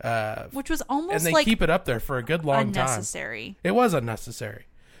 which was almost and they keep it up there for a good long unnecessary. Time. It was unnecessary.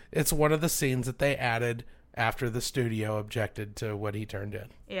 It's one of the scenes that they added after the studio objected to what he turned in.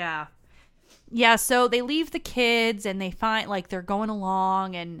 Yeah, so they leave the kids and they find, like, they're going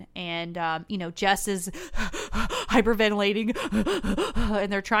along and Jess is hyperventilating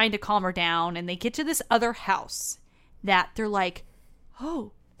and they're trying to calm her down, and they get to this other house that they're like,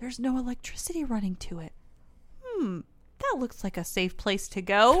 oh, there's no electricity running to it. That looks like a safe place to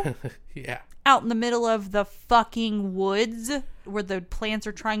go. Yeah. Out in the middle of the fucking woods where the plants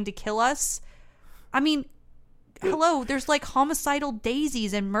are trying to kill us. I mean, hello, there's like homicidal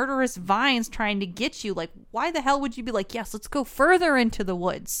daisies and murderous vines trying to get you. Like, why the hell would you be like, yes, let's go further into the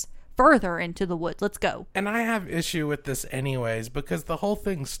woods. Let's go. And I have issue with this anyways, because the whole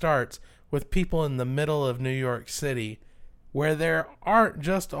thing starts with people in the middle of New York City where there aren't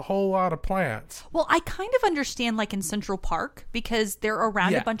just a whole lot of plants. Well, I kind of understand, like, in Central Park, because they're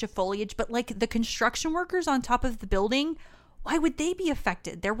around a bunch of foliage, but, like, the construction workers on top of the building, why would they be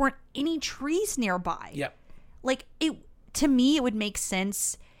affected? There weren't any trees nearby. Yep. Like, to me, it would make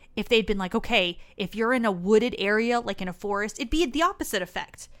sense if they'd been like, okay, if you're in a wooded area, like in a forest, it'd be the opposite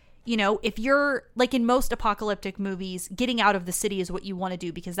effect. You know, if you're, like in most apocalyptic movies, getting out of the city is what you want to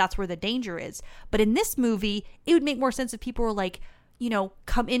do because that's where the danger is. But in this movie, it would make more sense if people were like,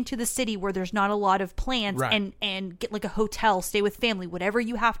 come into the city where there's not a lot of plants, right, and get like a hotel, stay with family, whatever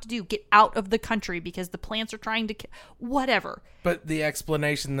you have to do, get out of the country because the plants are trying to whatever. But the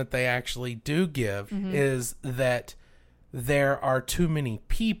explanation that they actually do give is that there are too many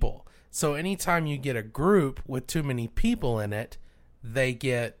people. So anytime you get a group with too many people in it, they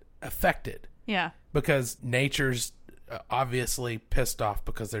get affected. Yeah. Because nature's obviously pissed off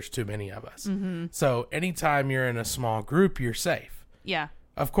because there's too many of us. So anytime you're in a small group, you're safe. Yeah.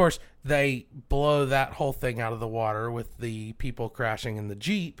 of course, they blow that whole thing out of the water with the people crashing in the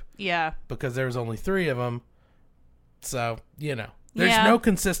Jeep. Yeah. Because there was only 3 of them. So, there's no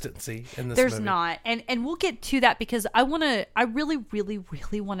consistency in this There's movie. not. And we'll get to that because I really, really,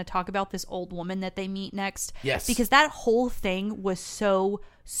 really want to talk about this old woman that they meet next. Yes. Because that whole thing was so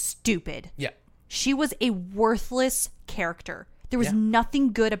stupid. Yeah. She was a worthless character. There was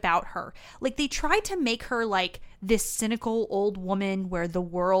nothing good about her. Like, they tried to make her like this cynical old woman where the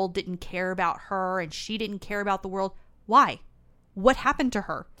world didn't care about her and she didn't care about the world. Why? What happened to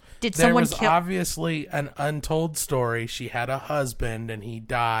her? Did There someone was kill? obviously an untold story. She had a husband and he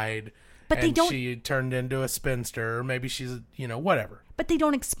died. But and they don't. she turned into a spinster, or maybe she's, whatever. But they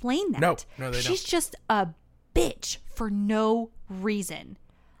don't explain that. No, they don't. She's just a bitch for no reason.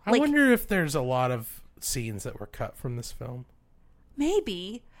 I wonder if there's a lot of scenes that were cut from this film.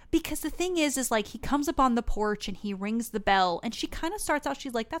 Maybe. Because the thing is like he comes up on the porch and he rings the bell and she kind of starts out,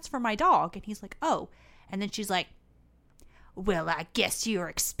 she's like, that's for my dog. And he's like, oh. And then she's like, well, I guess you're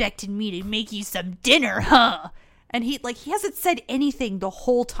expecting me to make you some dinner, huh? And he hasn't said anything the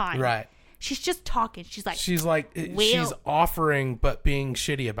whole time. Right. She's just talking. She's like, well, she's offering but being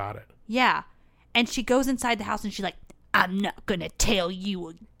shitty about it. yeah. And she goes inside the house and she's like, I'm not going to tell you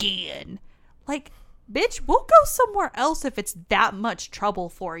again. Like, bitch, we'll go somewhere else if it's that much trouble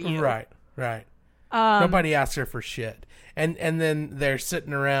for you. Right. Nobody asks her for shit. And then they're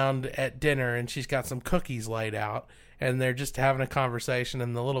sitting around at dinner and she's got some cookies laid out and they're just having a conversation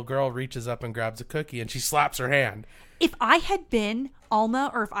and the little girl reaches up and grabs a cookie and she slaps her hand. If I had been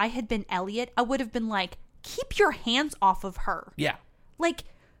Alma or if I had been Elliot, I would have been like, keep your hands off of her. Yeah. Like,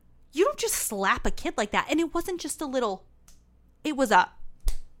 you don't just slap a kid like that. And it wasn't just a little, it was a.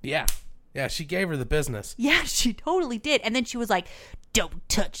 Yeah. Yeah, she gave her the business. Yeah, she totally did. And then she was like, don't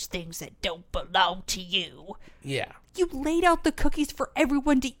touch things that don't belong to you. Yeah. You laid out the cookies for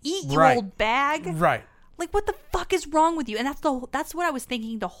everyone to eat, you Right. old bag. Right. Like, what the fuck is wrong with you? And that's what I was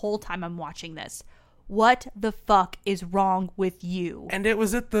thinking the whole time I'm watching this. What the fuck is wrong with you? And it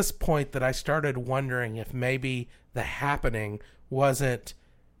was at this point that I started wondering if maybe the happening wasn't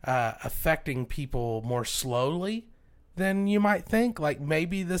affecting people more slowly than you might think. Like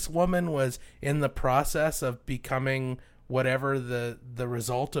maybe this woman was in the process of becoming whatever the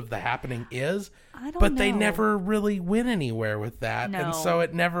result of the happening is. I don't but know. they never really went anywhere with that. No. And so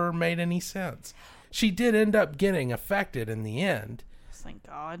it never made any sense. She did end up getting affected in the end. Thank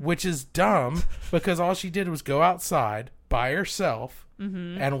God. Which is dumb because all she did was go outside by herself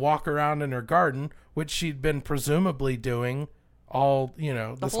and walk around in her garden, which she'd been presumably doing all,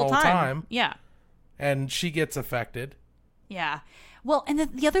 this whole time. Yeah. And she gets affected. Yeah. Well, and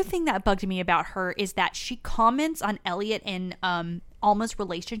the other thing that bugged me about her is that she comments on Elliot and Alma's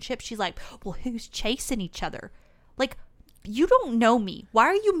relationship. She's like, well, who's chasing each other? Like, you don't know me. Why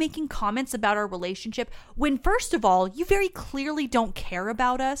are you making comments about our relationship when, first of all, you very clearly don't care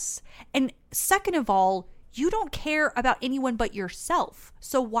about us? And second of all, you don't care about anyone but yourself.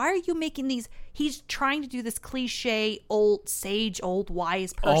 So why are you making these? He's trying to do this cliche, old sage, old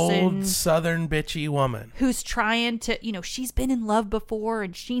wise person. Old southern bitchy woman. Who's trying to, she's been in love before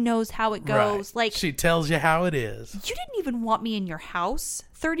and she knows how it goes. Right. Like, she tells you how it is. You didn't even want me in your house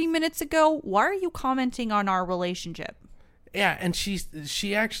 30 minutes ago. Why are you commenting on our relationship? Yeah, and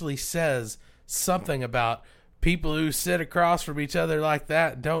she actually says something about people who sit across from each other like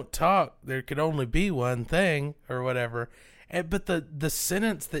that don't talk. There could only be one thing or whatever. But the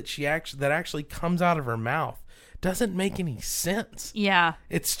sentence that that actually comes out of her mouth doesn't make any sense. Yeah.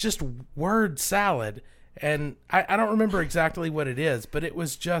 It's just word salad. And I don't remember exactly what it is, but it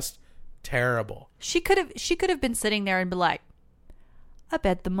was just terrible. She could have been sitting there and be like, I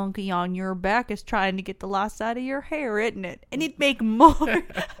bet the monkey on your back is trying to get the loss out of your hair, isn't it? And it'd make more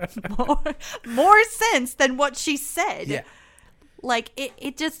sense than what she said. Yeah. Like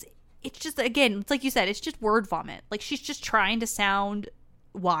it's just again, it's like you said, it's just word vomit. Like she's just trying to sound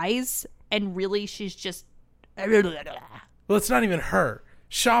wise and really she's just Well, it's not even her.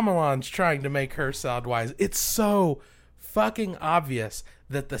 Shyamalan's trying to make her sound wise. It's so fucking obvious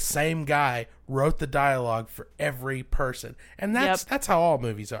that the same guy wrote the dialogue for every person. And that's how all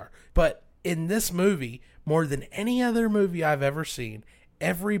movies are. But in this movie, more than any other movie I've ever seen,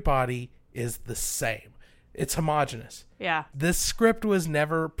 everybody is the same. It's homogenous. Yeah. This script was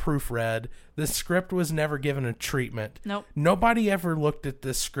never proofread. This script was never given a treatment. Nope. Nobody ever looked at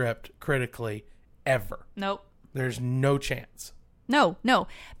this script critically, ever. Nope. There's no chance. No.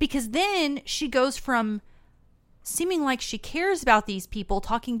 Because then she goes from seeming like she cares about these people,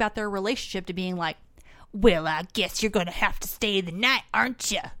 talking about their relationship, to being like, well, I guess you're going to have to stay the night,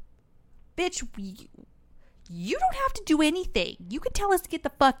 aren't you? Bitch, you don't have to do anything. You can tell us to get the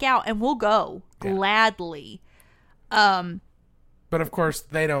fuck out and we'll go gladly. But of course,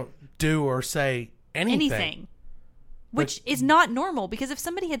 they don't do or say anything. Which is not normal, because if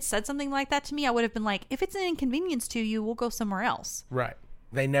somebody had said something like that to me, I would have been like, if it's an inconvenience to you, we'll go somewhere else. Right.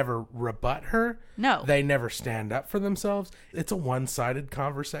 They never rebut her. No. They never stand up for themselves. It's a one-sided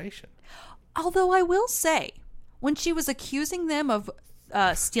conversation. Although I will say, when she was accusing them of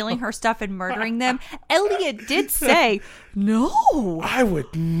stealing her stuff and murdering them, Elliot did say, no. I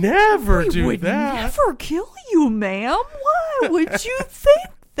would never do would that. Never kill you, ma'am. Why would you think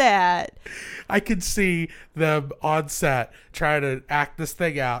that? I could see them on set trying to act this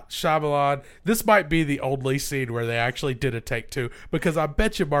thing out. Shyamalan, this might be the only scene where they actually did a take two, because I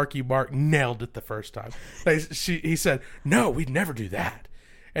bet you Marky Mark nailed it the first time. He said, no, we'd never do that.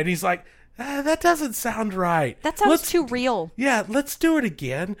 And he's like, that doesn't sound right. That sounds too real. Yeah, let's do it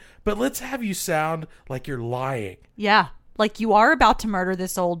again, but let's have you sound like you're lying. Yeah, like you are about to murder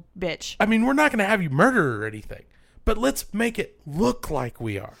this old bitch. I mean, we're not going to have you murder her or anything, but let's make it look like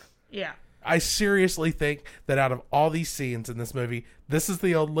we are. Yeah. I seriously think that out of all these scenes in this movie, this is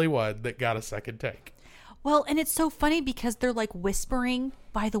the only one that got a second take. Well, and it's so funny because they're like whispering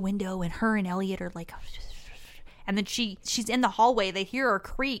by the window, and her and Elliot are like, and then she's in the hallway. They hear her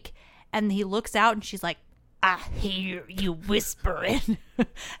creak, and he looks out, and she's like, I hear you whispering.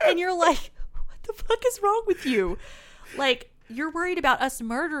 And you're like, what the fuck is wrong with you? Like, you're worried about us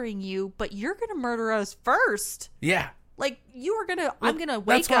murdering you, but you're going to murder us first. Yeah. Like, you are going to, I'm going to wake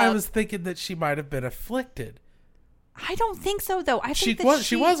up. That's why I was thinking that she might have been afflicted. I don't think so, though. I think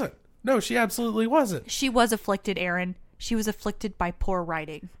she wasn't. No, she absolutely wasn't. She was afflicted, Aaron. She was afflicted by poor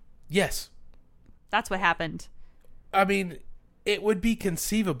writing. Yes. That's what happened. I mean, it would be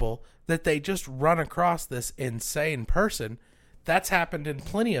conceivable that they just run across this insane person. That's happened in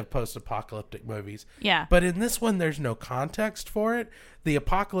plenty of post-apocalyptic movies. Yeah. But in this one, there's no context for it. The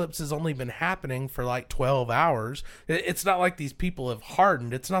apocalypse has only been happening for like 12 hours. It's not like these people have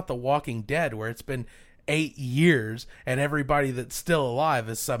hardened. It's not The Walking Dead where it's been 8 years and everybody that's still alive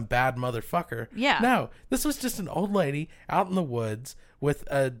is some bad motherfucker. Yeah. No, this was just an old lady out in the woods with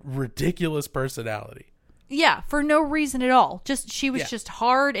a ridiculous personality. Yeah, for no reason at all. She was just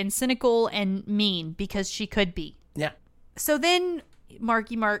hard and cynical and mean because she could be. Yeah. So then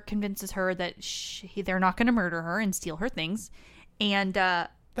Marky Mark convinces her that they're not going to murder her and steal her things. And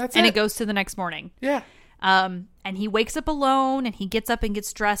it goes to the next morning. Yeah. And he wakes up alone, and he gets up and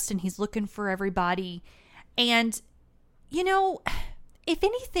gets dressed, and he's looking for everybody. And, you know, if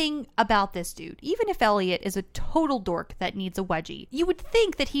anything about this dude, even if Elliot is a total dork that needs a wedgie, you would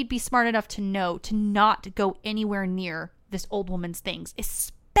think that he'd be smart enough to know to not go anywhere near this old woman's things,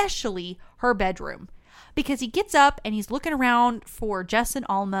 especially her bedroom. Because he gets up and he's looking around for Jess and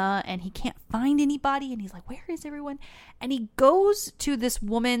Alma, and he can't find anybody, and he's like, where is everyone? And he goes to this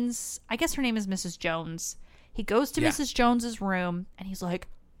woman's, I guess her name is Mrs. Jones. He goes to Mrs. Jones's room, and he's like,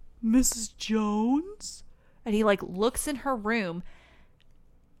 Mrs. Jones? And he like looks in her room.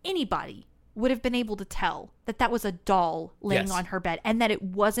 Anybody would have been able to tell that that was a doll laying on her bed and that it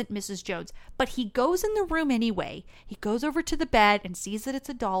wasn't Mrs. Jones. But he goes in the room anyway. He goes over to the bed and sees that it's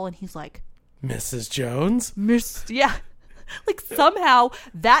a doll, and he's like, Mrs. Jones? Yeah. Like somehow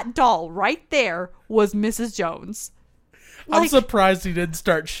that doll right there was Mrs. Jones. I'm surprised he didn't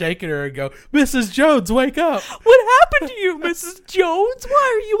start shaking her and go, Mrs. Jones, wake up. What happened to you, Mrs. Jones?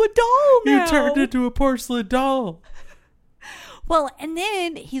 Why are you a doll now? You turned into a porcelain doll. Well, and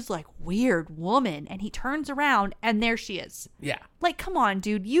then he's like, weird woman. And he turns around and there she is. Yeah. Like, come on,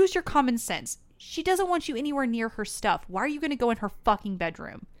 dude. Use your common sense. She doesn't want you anywhere near her stuff. Why are you going to go in her fucking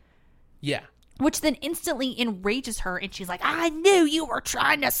bedroom? Yeah. Which then instantly enrages her, and she's like, I knew you were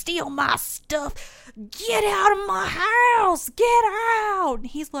trying to steal my stuff. Get out of my house. Get out. And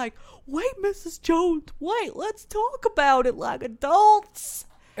he's like, wait, Mrs. Jones, wait, let's talk about it like adults.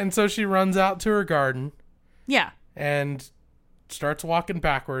 And so she runs out to her garden. Yeah. And starts walking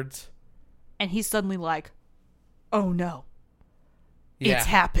backwards. And he's suddenly like, oh no. Yeah. It's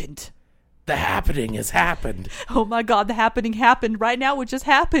happened. The happening has happened. Oh my God, the happening happened. Right now it just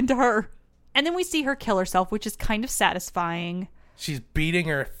happened to her. And then we see her kill herself, which is kind of satisfying. She's beating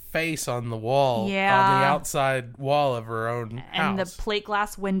her face on the wall. Yeah. On the outside wall of her own house. And the plate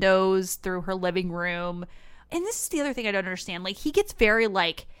glass windows through her living room. And this is the other thing I don't understand. Like, he gets very,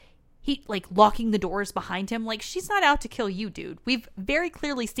 locking the doors behind him. Like, she's not out to kill you, dude. We've very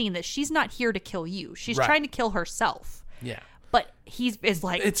clearly seen that she's not here to kill you. She's trying to kill herself. Yeah. But is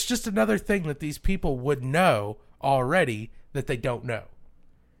like... It's just another thing that these people would know already that they don't know.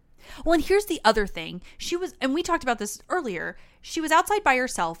 Well, and here's the other thing. She was, and we talked about this earlier, she was outside by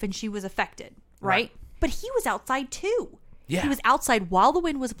herself and she was affected, right? But he was outside too. Yeah. He was outside while the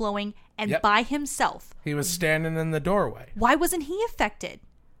wind was blowing and by himself. He was standing in the doorway. Why wasn't he affected?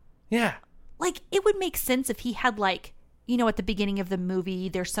 Yeah. Like, it would make sense if he had, like, you know, at the beginning of the movie,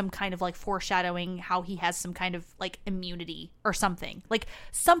 there's some kind of, like, foreshadowing how he has some kind of, like, immunity or something. Like,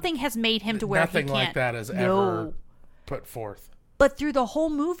 something has made him to where Nothing he can't. like that is ever put forth. But through the whole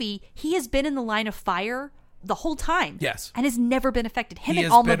movie, he has been in the line of fire the whole time. Yes. And has never been affected. Him He and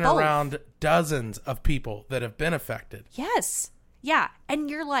has Alma been both. around dozens of people that have been affected. Yes. Yeah.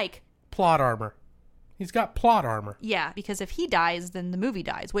 And you're like... Plot armor. He's got plot armor. Yeah, because if he dies, then the movie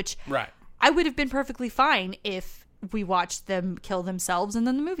dies, which Right. I would have been perfectly fine if we watched them kill themselves and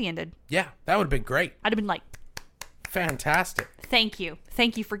then the movie ended. Yeah, that would have been great. I'd have been like... Fantastic. Thank you.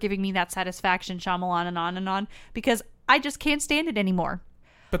 Thank you for giving me that satisfaction, Shyamalan, and on, because I just can't stand it anymore.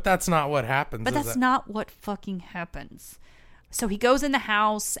 But that's not what happens. But that's not what fucking happens. So he goes in the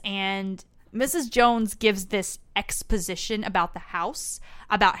house and Mrs. Jones gives this exposition about the house,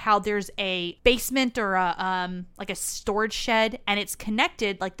 about how there's a basement or a like a storage shed, and it's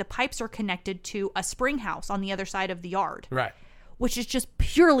connected, like the pipes are connected to a spring house on the other side of the yard. Right. Which is just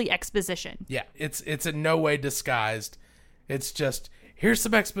purely exposition. Yeah, it's in no way disguised. It's just, here's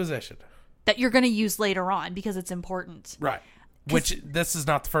some exposition. That you're going to use later on because it's important. Right. Which, this is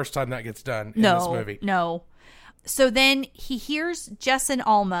not the first time that gets done in this movie. No. So then he hears Jess and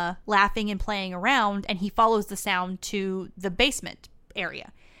Alma laughing and playing around, and he follows the sound to the basement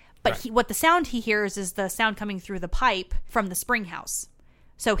area. But Right. what the sound he hears is the sound coming through the pipe from the spring house.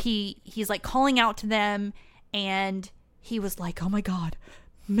 So he's like calling out to them, and he was like, oh my God,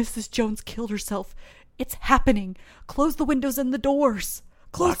 Mrs. Jones killed herself. It's happening. Close the windows and the doors.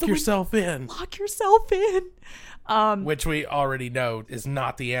 Lock yourself in. Lock yourself in. Which we already know is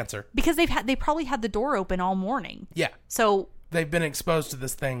not the answer. Because they probably had the door open all morning. Yeah. So They've been exposed to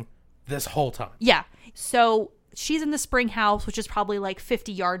this thing this whole time. yeah. So she's in the spring house, which is probably like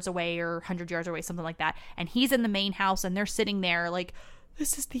 50 yards away or 100 yards away, something like that. And he's in the main house, and they're sitting there like,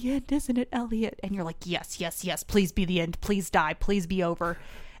 this is the end, isn't it, Elliot? And you're like, yes, yes, yes. Please be the end. Please die. Please be over.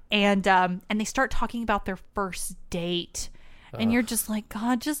 And they start talking about their first date. And you're just like,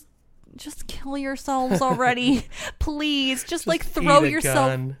 God, just kill yourselves already. Please. Just like throw yourself.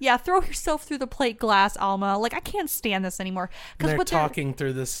 Gun. Yeah, throw yourself through the plate glass, Alma. Like, I can't stand this anymore. They're talking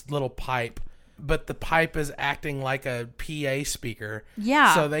through this little pipe, but the pipe is acting like a PA speaker.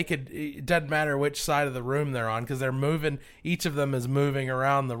 Yeah. So it doesn't matter which side of the room they're on, because they're moving, each of them is moving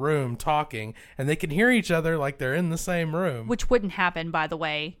around the room talking, and they can hear each other like they're in the same room. Which wouldn't happen, by the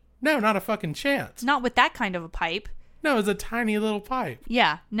way. No, not a fucking chance. Not with that kind of a pipe. No, it's a tiny little pipe.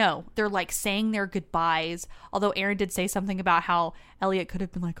 Yeah, no. They're like saying their goodbyes. Although Aaron did say something about how Elliot could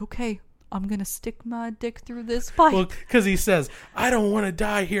have been like, okay, I'm going to stick my dick through this pipe. Well, because he says, I don't want to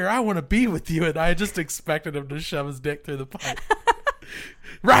die here. I want to be with you. And I just expected him to shove his dick through the pipe.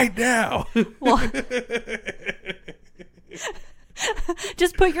 Right now. Well,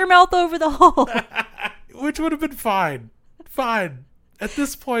 just put your mouth over the hole. Which would have been fine. Fine. At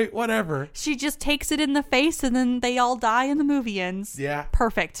this point, whatever. She just takes it in the face and then they all die and the movie ends. Yeah.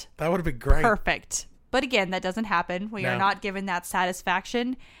 Perfect. That would have been great. Perfect. But again, that doesn't happen. We are not given that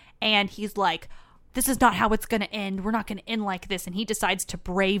satisfaction. And he's like, this is not how it's going to end. We're not going to end like this. And he decides to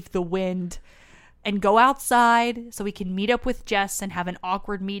brave the wind and go outside so he can meet up with Jess and have an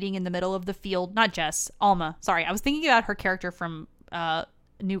awkward meeting in the middle of the field. Not Jess, Alma. Sorry, I was thinking about her character from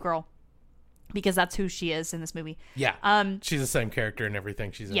New Girl, because that's who she is in this movie. Yeah. She's the same character in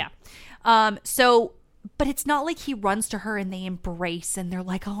everything she's in. Yeah. But it's not like he runs to her and they embrace and they're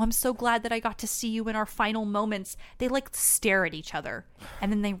like, oh, I'm so glad that I got to see you in our final moments. They like stare at each other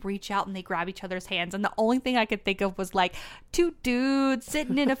and then they reach out and they grab each other's hands. And the only thing I could think of was like two dudes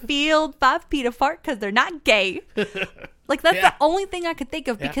sitting in a field 5 feet apart because they're not gay. Like, that's the only thing I could think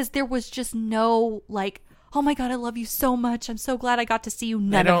of, because there was just no like, oh my God, I love you so much. I'm so glad I got to see you.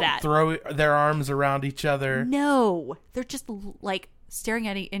 None of that. They don't throw their arms around each other. No. They're just like staring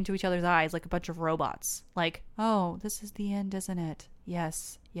into each other's eyes like a bunch of robots. Like, oh, this is the end, isn't it?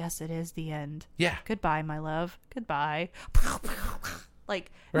 Yes. Yes, it is the end. Yeah. Goodbye, my love. Goodbye.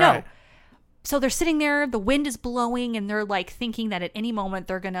 Like, right. No. So they're sitting there, the wind is blowing, and they're like thinking that at any moment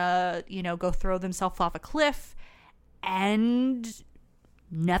they're gonna, go throw themselves off a cliff. And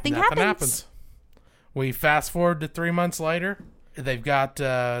nothing happens. We fast forward to 3 months later. They've got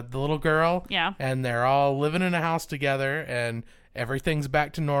the little girl. Yeah. And they're all living in a house together, and everything's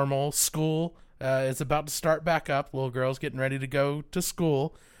back to normal. School is about to start back up. Little girl's getting ready to go to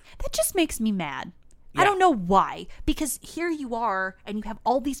school. That just makes me mad. Yeah. I don't know why. Because here you are, and you have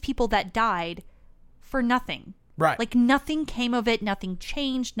all these people that died for nothing. Right. Like nothing came of it, nothing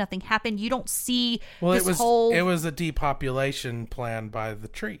changed, nothing happened. You don't see it was a depopulation plan by the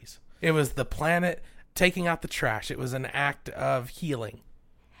trees. It was the planet taking out the trash. It was an act of healing.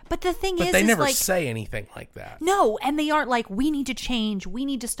 But the thing But they never say anything like that. No, and they aren't like, we need to change, we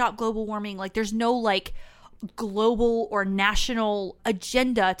need to stop global warming. Like there's no like global or national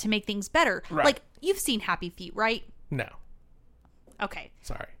agenda to make things better. Right. Like you've seen Happy Feet, right? No. Okay.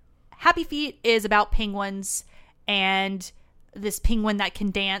 Sorry. Happy Feet is about penguins and this penguin that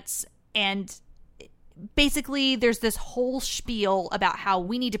can dance, and basically there's this whole spiel about how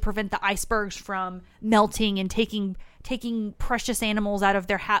we need to prevent the icebergs from melting and taking precious animals out of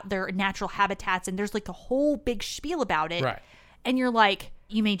their natural habitats, and there's like a whole big spiel about it. Right. And you're like,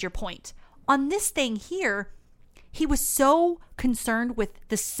 you made your point. On this thing here, he was so concerned with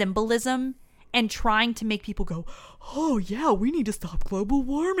the symbolism and trying to make people go, oh yeah, we need to stop global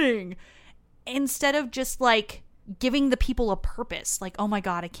warming, instead of just like giving the people a purpose. Like, oh my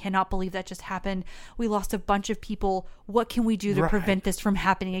God, I cannot believe that just happened. We lost a bunch of people. What can we do to prevent this from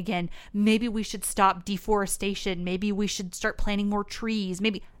happening again? Maybe we should stop deforestation. Maybe we should start planting more trees.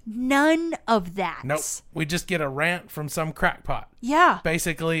 Maybe none of that. Nope. We just get a rant from some crackpot. Yeah.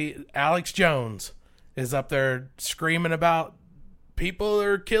 Basically, Alex Jones is up there screaming about people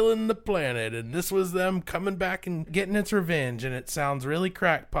are killing the planet, and this was them coming back and getting its revenge, and it sounds really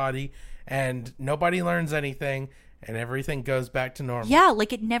crackpotty, and nobody learns anything, and everything goes back to normal. Yeah,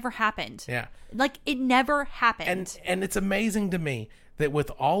 like it never happened. Yeah. Like it never happened. And it's amazing to me that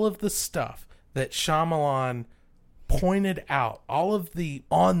with all of the stuff that Shyamalan pointed out, all of the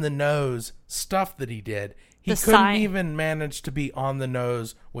on-the-nose stuff that he did, he couldn't even manage to be on the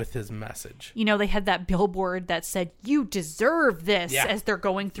nose with his message. You know, they had that billboard that said, you deserve this, as they're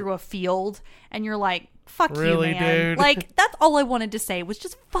going through a field. And you're like, fuck really, you, man. dude? Like, that's all I wanted to say was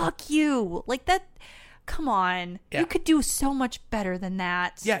just fuck you. Like that, come on. Yeah. You could do so much better than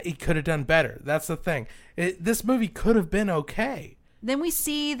that. Yeah, he could have done better. That's the thing. This movie could have been okay. Then we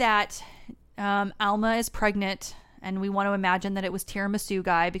see that Alma is pregnant, and we want to imagine that it was Tiramisu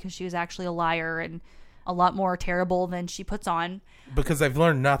Guy because she was actually a liar and a lot more terrible than she puts on. Because they've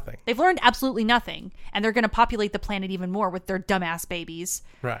learned nothing. They've learned absolutely nothing. And they're going to populate the planet even more with their dumbass babies.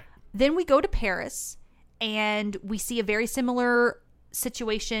 Right. Then we go to Paris, and we see a very similar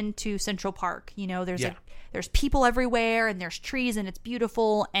situation to Central Park. You know, there's there's people everywhere, and there's trees, and it's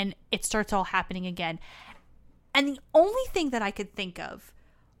beautiful, and it starts all happening again. And the only thing that I could think of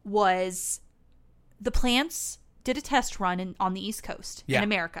was the plants did a test run on the East Coast in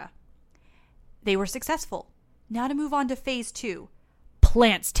America. They were successful. Now to move on to phase 2.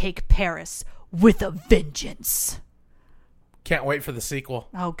 Plants take Paris with a vengeance. Can't wait for the sequel.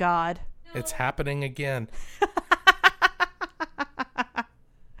 Oh, God. It's happening again.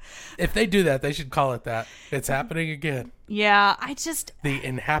 If they do that, they should call it that. It's happening again. Yeah, I just... The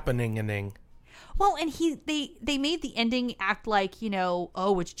inhappening-ing. Well, and they made the ending act like, you know,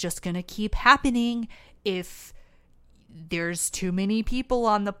 oh, it's just going to keep happening if there's too many people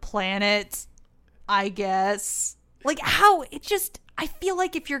on the planet, I guess. Like, how? It just... I feel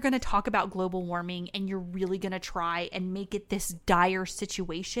like if you're going to talk about global warming and you're really going to try and make it this dire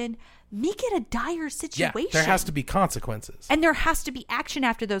situation, make it a dire situation. Yeah, there has to be consequences. And there has to be action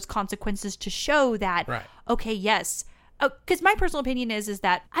after those consequences to show that, okay, yes. Because my personal opinion is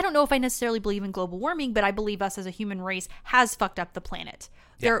that I don't know if I necessarily believe in global warming, but I believe us as a human race has fucked up the planet.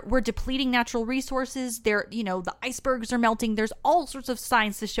 We're depleting natural resources. The icebergs are melting. There's all sorts of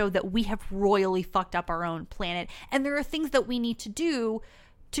signs to show that we have royally fucked up our own planet. And there are things that we need to do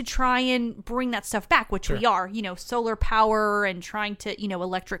to try and bring that stuff back, which we are, solar power and trying to,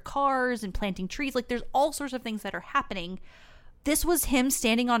 electric cars and planting trees. Like there's all sorts of things that are happening. This was him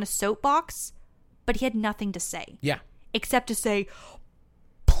standing on a soapbox, but he had nothing to say. Yeah. Except to say,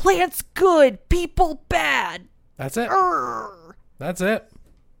 plants good, people bad. That's it. Urgh. That's it.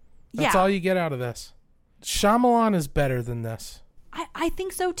 That's all you get out of this. Shyamalan is better than this. I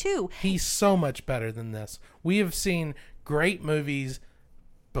think so too. He's so much better than this. We have seen great movies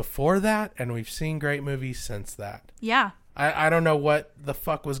before that, and we've seen great movies since that. Yeah. I don't know what the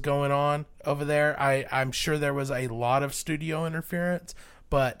fuck was going on over there. I'm sure there was a lot of studio interference,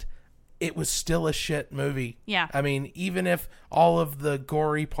 but it was still a shit movie. Yeah. I mean, even if all of the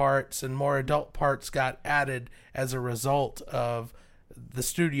gory parts and more adult parts got added as a result of the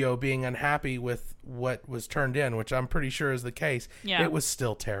studio being unhappy with what was turned in, which I'm pretty sure is the case, it was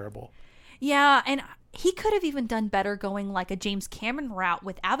still terrible. Yeah, and he could have even done better going like a James Cameron route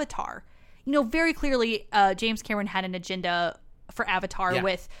with Avatar. Very clearly, James Cameron had an agenda for Avatar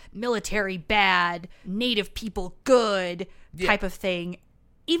with military bad, native people good type of thing.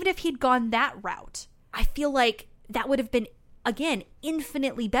 Even if he'd gone that route, I feel like that would have been, again,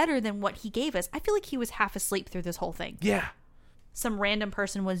 infinitely better than what he gave us. I feel like he was half asleep through this whole thing. Yeah. Some random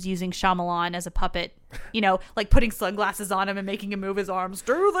person was using Shyamalan as a puppet, like putting sunglasses on him and making him move his arms.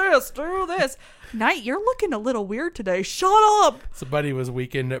 Do this. Knight, you're looking a little weird today. Shut up. Somebody was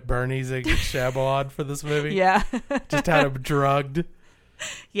Weekend at Bernie's and Shyamalan for this movie. Yeah. Just had him drugged.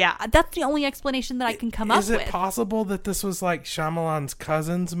 Yeah, that's the only explanation that I can come up with. Is it possible that this was like Shyamalan's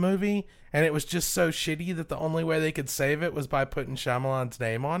cousin's movie and it was just so shitty that the only way they could save it was by putting Shyamalan's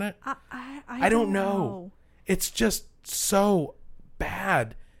name on it? I don't know. It's just so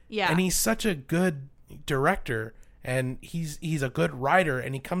bad. Yeah. And he's such a good director and he's a good writer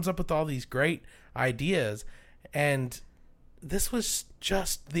and he comes up with all these great ideas, and this was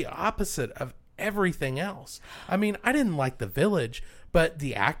just the opposite of everything else. I mean, I didn't like The Village, but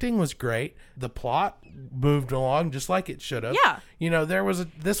the acting was great. The plot moved along just like it should have. Yeah.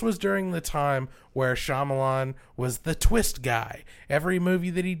 This was during the time where Shyamalan was the twist guy. Every movie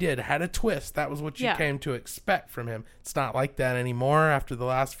that he did had a twist. That was what you came to expect from him. It's not like that anymore after the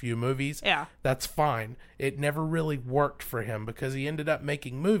last few movies. Yeah. That's fine. It never really worked for him because he ended up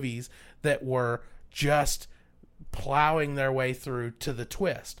making movies that were just plowing their way through to the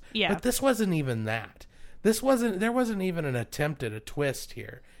twist. Yeah. But this wasn't even that. There wasn't even an attempt at a twist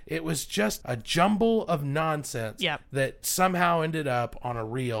here. It was just a jumble of nonsense that somehow ended up on a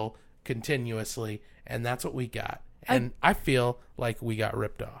reel continuously, and that's what we got. And I feel like we got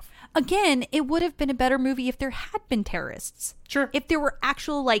ripped off. Again, it would have been a better movie if there had been terrorists. Sure. If there were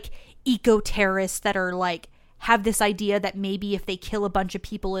actual, eco-terrorists that are, have this idea that maybe if they kill a bunch of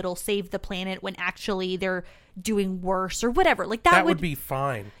people, it'll save the planet when actually they're doing worse or whatever. That would be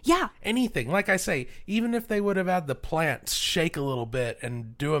fine. Yeah. Anything. Like I say, even if they would have had the plants shake a little bit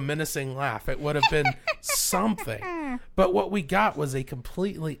and do a menacing laugh, it would have been something. But what we got was a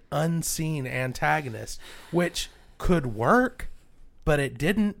completely unseen antagonist, which could work, but it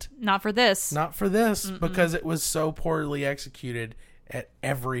didn't. Not for this. Not for this, because it was so poorly executed at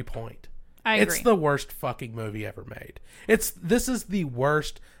every point. I agree. It's the worst fucking movie ever made. This is the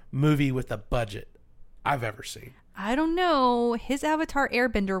worst movie with a budget I've ever seen. I don't know. His Avatar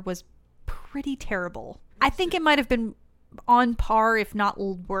Airbender was pretty terrible. I think it might have been on par, if not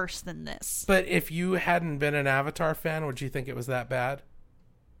worse than this. But if you hadn't been an Avatar fan, would you think it was that bad?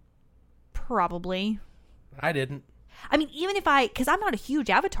 Probably. I didn't. I mean, even if because I'm not a huge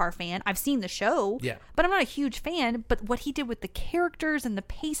Avatar fan, I've seen the show, but I'm not a huge fan. But what he did with the characters and the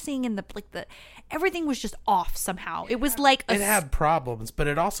pacing and the everything was just off somehow. It was like it had problems, but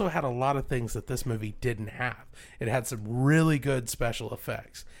it also had a lot of things that this movie didn't have. It had some really good special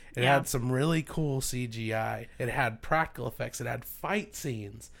effects. It had some really cool CGI. It had practical effects. It had fight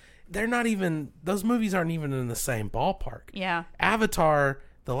scenes. Those movies aren't even in the same ballpark. Yeah. Avatar: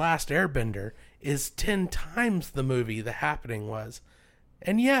 The Last Airbender is 10 times the movie The Happening was.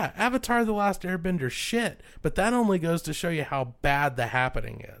 And Avatar: The Last Airbender shit, but that only goes to show you how bad The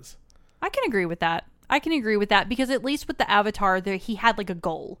Happening is. I can agree with that. Because at least with the Avatar, he had a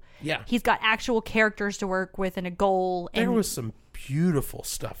goal. Yeah. He's got actual characters to work with and a goal. And there was some beautiful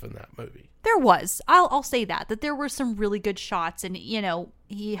stuff in that movie. There was. I'll say that there were some really good shots, and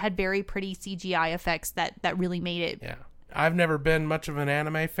he had very pretty CGI effects that really made it. Yeah. I've never been much of an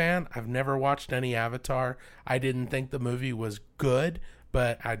anime fan. I've never watched any Avatar. I didn't think the movie was good,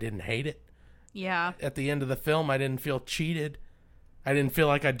 but I didn't hate it. Yeah. At the end of the film, I didn't feel cheated. I didn't feel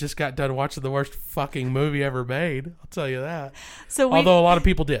like I just got done watching the worst fucking movie ever made. I'll tell you that. Although a lot of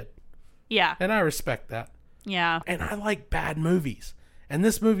people did. Yeah. And I respect that. Yeah. And I like bad movies. And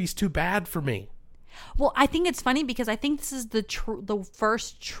this movie's too bad for me. Well, I think it's funny because I think this is the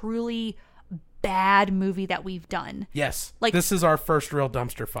first truly bad movie that we've done. Yes. This is our first real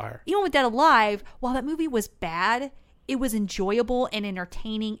dumpster fire. Even with Dead Alive, while that movie was bad, it was enjoyable and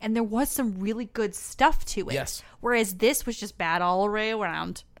entertaining, and there was some really good stuff to it. Yes. Whereas this was just bad all the way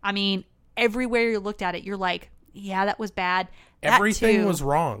around. I mean, everywhere you looked at it, you're like, yeah, that was bad. Everything was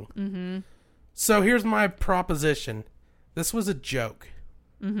wrong. Mm-hmm. So here's my proposition. This was a joke.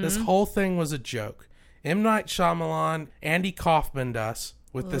 Mm-hmm. This whole thing was a joke. M. Night Shyamalan, Andy Kaufman'd us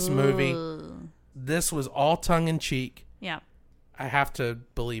with this movie. This was all tongue-in-cheek. Yeah. I have to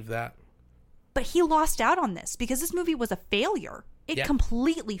believe that. But he lost out on this because this movie was a failure. It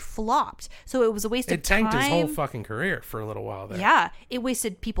completely flopped. So it was a waste of time. It tanked his whole fucking career for a little while there. Yeah. It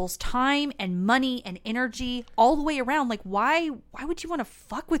wasted people's time and money and energy all the way around. Why would you want to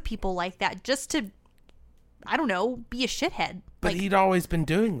fuck with people like that just to, I don't know, be a shithead? But he'd always been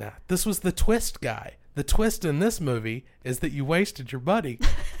doing that. This was the twist guy. The twist in this movie is that you wasted your money.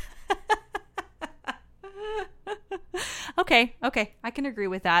 Okay. I can agree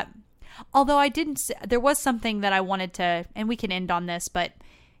with that. Although I didn't, there was something that I wanted to, and we can end on this, but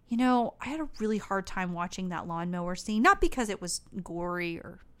you know, I had a really hard time watching that lawnmower scene. Not because it was gory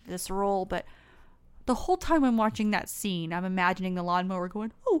or visceral, but the whole time I'm watching that scene, I'm imagining the lawnmower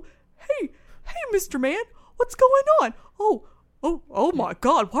going, "Oh, hey, Mr. Man, what's going on? Oh my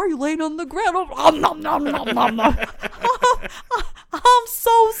God, why are you laying on the ground? Oh, nom, nom, nom, nom, nom. I'm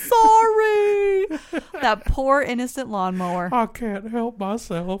so sorry." That poor innocent lawnmower. I can't help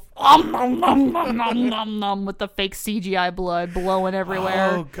myself. Nom, nom, nom, nom, nom, nom, nom, with the fake CGI blood blowing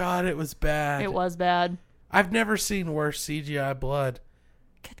everywhere. Oh God, it was bad. It was bad. I've never seen worse CGI blood.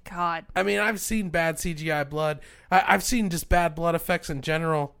 Good God. I mean, I've seen bad CGI blood. I've seen just bad blood effects in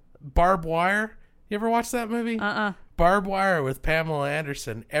general. Barbed Wire. You ever watch that movie? Barbed Wire with Pamela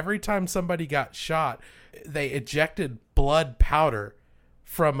Anderson. Every time somebody got shot, they ejected blood powder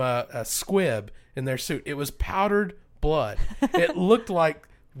from a squib in their suit. It was powdered blood. It looked like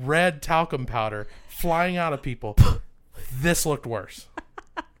red talcum powder flying out of people. This looked worse.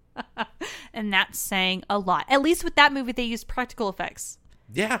 And that's saying a lot. At least with that movie, they used practical effects.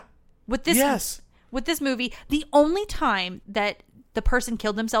 Yeah. With this, with this movie, the only time that the person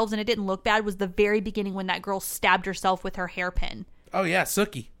killed themselves and it didn't look bad was the very beginning when that girl stabbed herself with her hairpin. Oh yeah,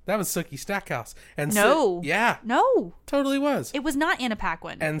 Sookie. That was Sookie Stackhouse. And no. Yeah. No. Totally was. It was not Anna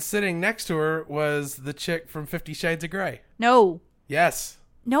Paquin. And sitting next to her was the chick from 50 Shades of Grey. No. Yes.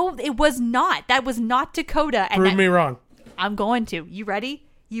 No, it was not. That was not Dakota. And Prove me wrong. I'm going to. You ready?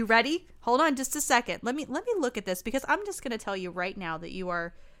 You ready? Hold on just a second. Let me look at this because I'm just going to tell you right now that you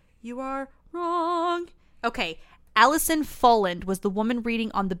are wrong. Okay. Allison Folland was the woman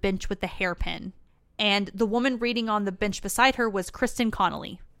reading on the bench with the hairpin. And the woman reading on the bench beside her was Kristen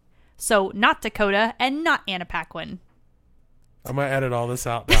Connolly. So not Dakota and not Anna Paquin. I'm going to edit all this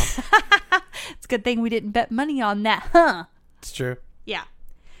out now. It's a good thing we didn't bet money on that, huh? It's true. Yeah.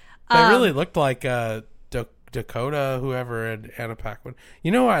 They really looked like Dakota, whoever, and Anna Paquin.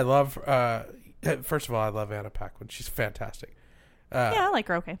 You know what I love? First of all, I love Anna Paquin. She's fantastic. Yeah, I like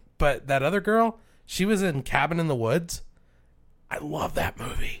her okay. But that other girl, she was in Cabin in the Woods. I love that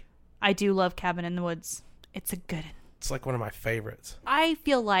movie. I do love Cabin in the Woods. It's It's like one of my favorites. I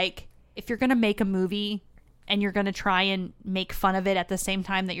feel like if you're going to make a movie and you're going to try and make fun of it at the same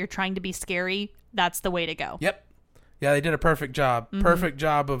time that you're trying to be scary, that's the way to go. Yep. Yeah, they did a perfect job. Mm-hmm. Perfect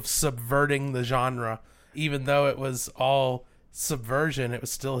job of subverting the genre. Even though it was all subversion, it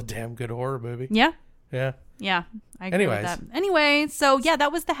was still a damn good horror movie. Yeah. Yeah. Yeah. I agree with that. Anyway, so yeah,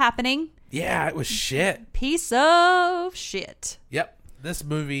 that was The Happening. Yeah, it was shit. Piece of shit. Yep. This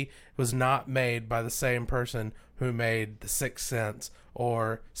movie was not made by the same person who made The Sixth Sense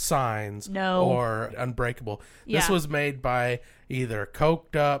or Signs or Unbreakable. This was made by either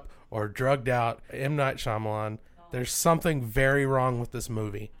coked up or drugged out M. Night Shyamalan. There's something very wrong with this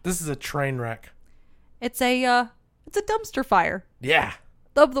movie. This is a train wreck. It's a dumpster fire. Yeah.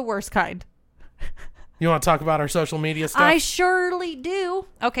 Of the worst kind. You want to talk about our social media stuff? I surely do.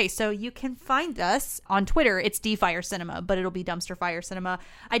 Okay, so you can find us on Twitter. It's DFire Cinema, but it'll be Dumpster Fire Cinema.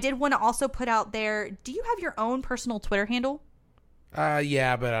 I did want to also put out there, do you have your own personal Twitter handle?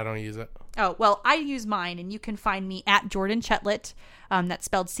 Yeah, but I don't use it. Oh, well, I use mine, and you can find me at Jordan Chetlet. That's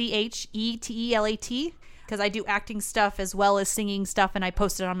spelled Chetelat. Because I do acting stuff as well as singing stuff, and I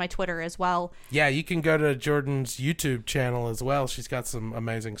post it on my Twitter as well. Yeah, you can go to Jordan's YouTube channel as well. She's got some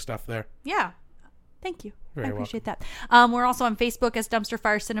amazing stuff there. Yeah. Thank you. I appreciate that. We're also on Facebook as Dumpster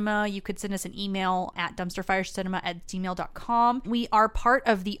Fire Cinema. You could send us an email at dumpsterfirecinema@gmail.com. We are part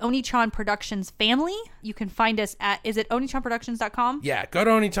of the Onichan Productions family. You can find us at, is it onichanproductions.com? Yeah, go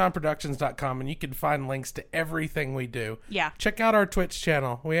to onichanproductions.com and you can find links to everything we do. Yeah. Check out our Twitch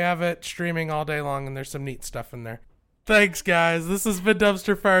channel. We have it streaming all day long and there's some neat stuff in there. Thanks, guys. This has been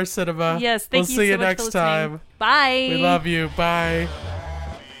Dumpster Fire Cinema. Yes, thank you so much. We'll see you next time. Bye. We love you. Bye.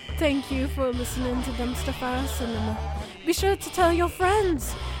 Thank you for listening to Dumpster Fire Cinema. Be sure to tell your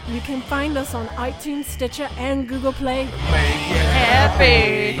friends. You can find us on iTunes, Stitcher, and Google Play. Make it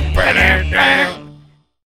happy.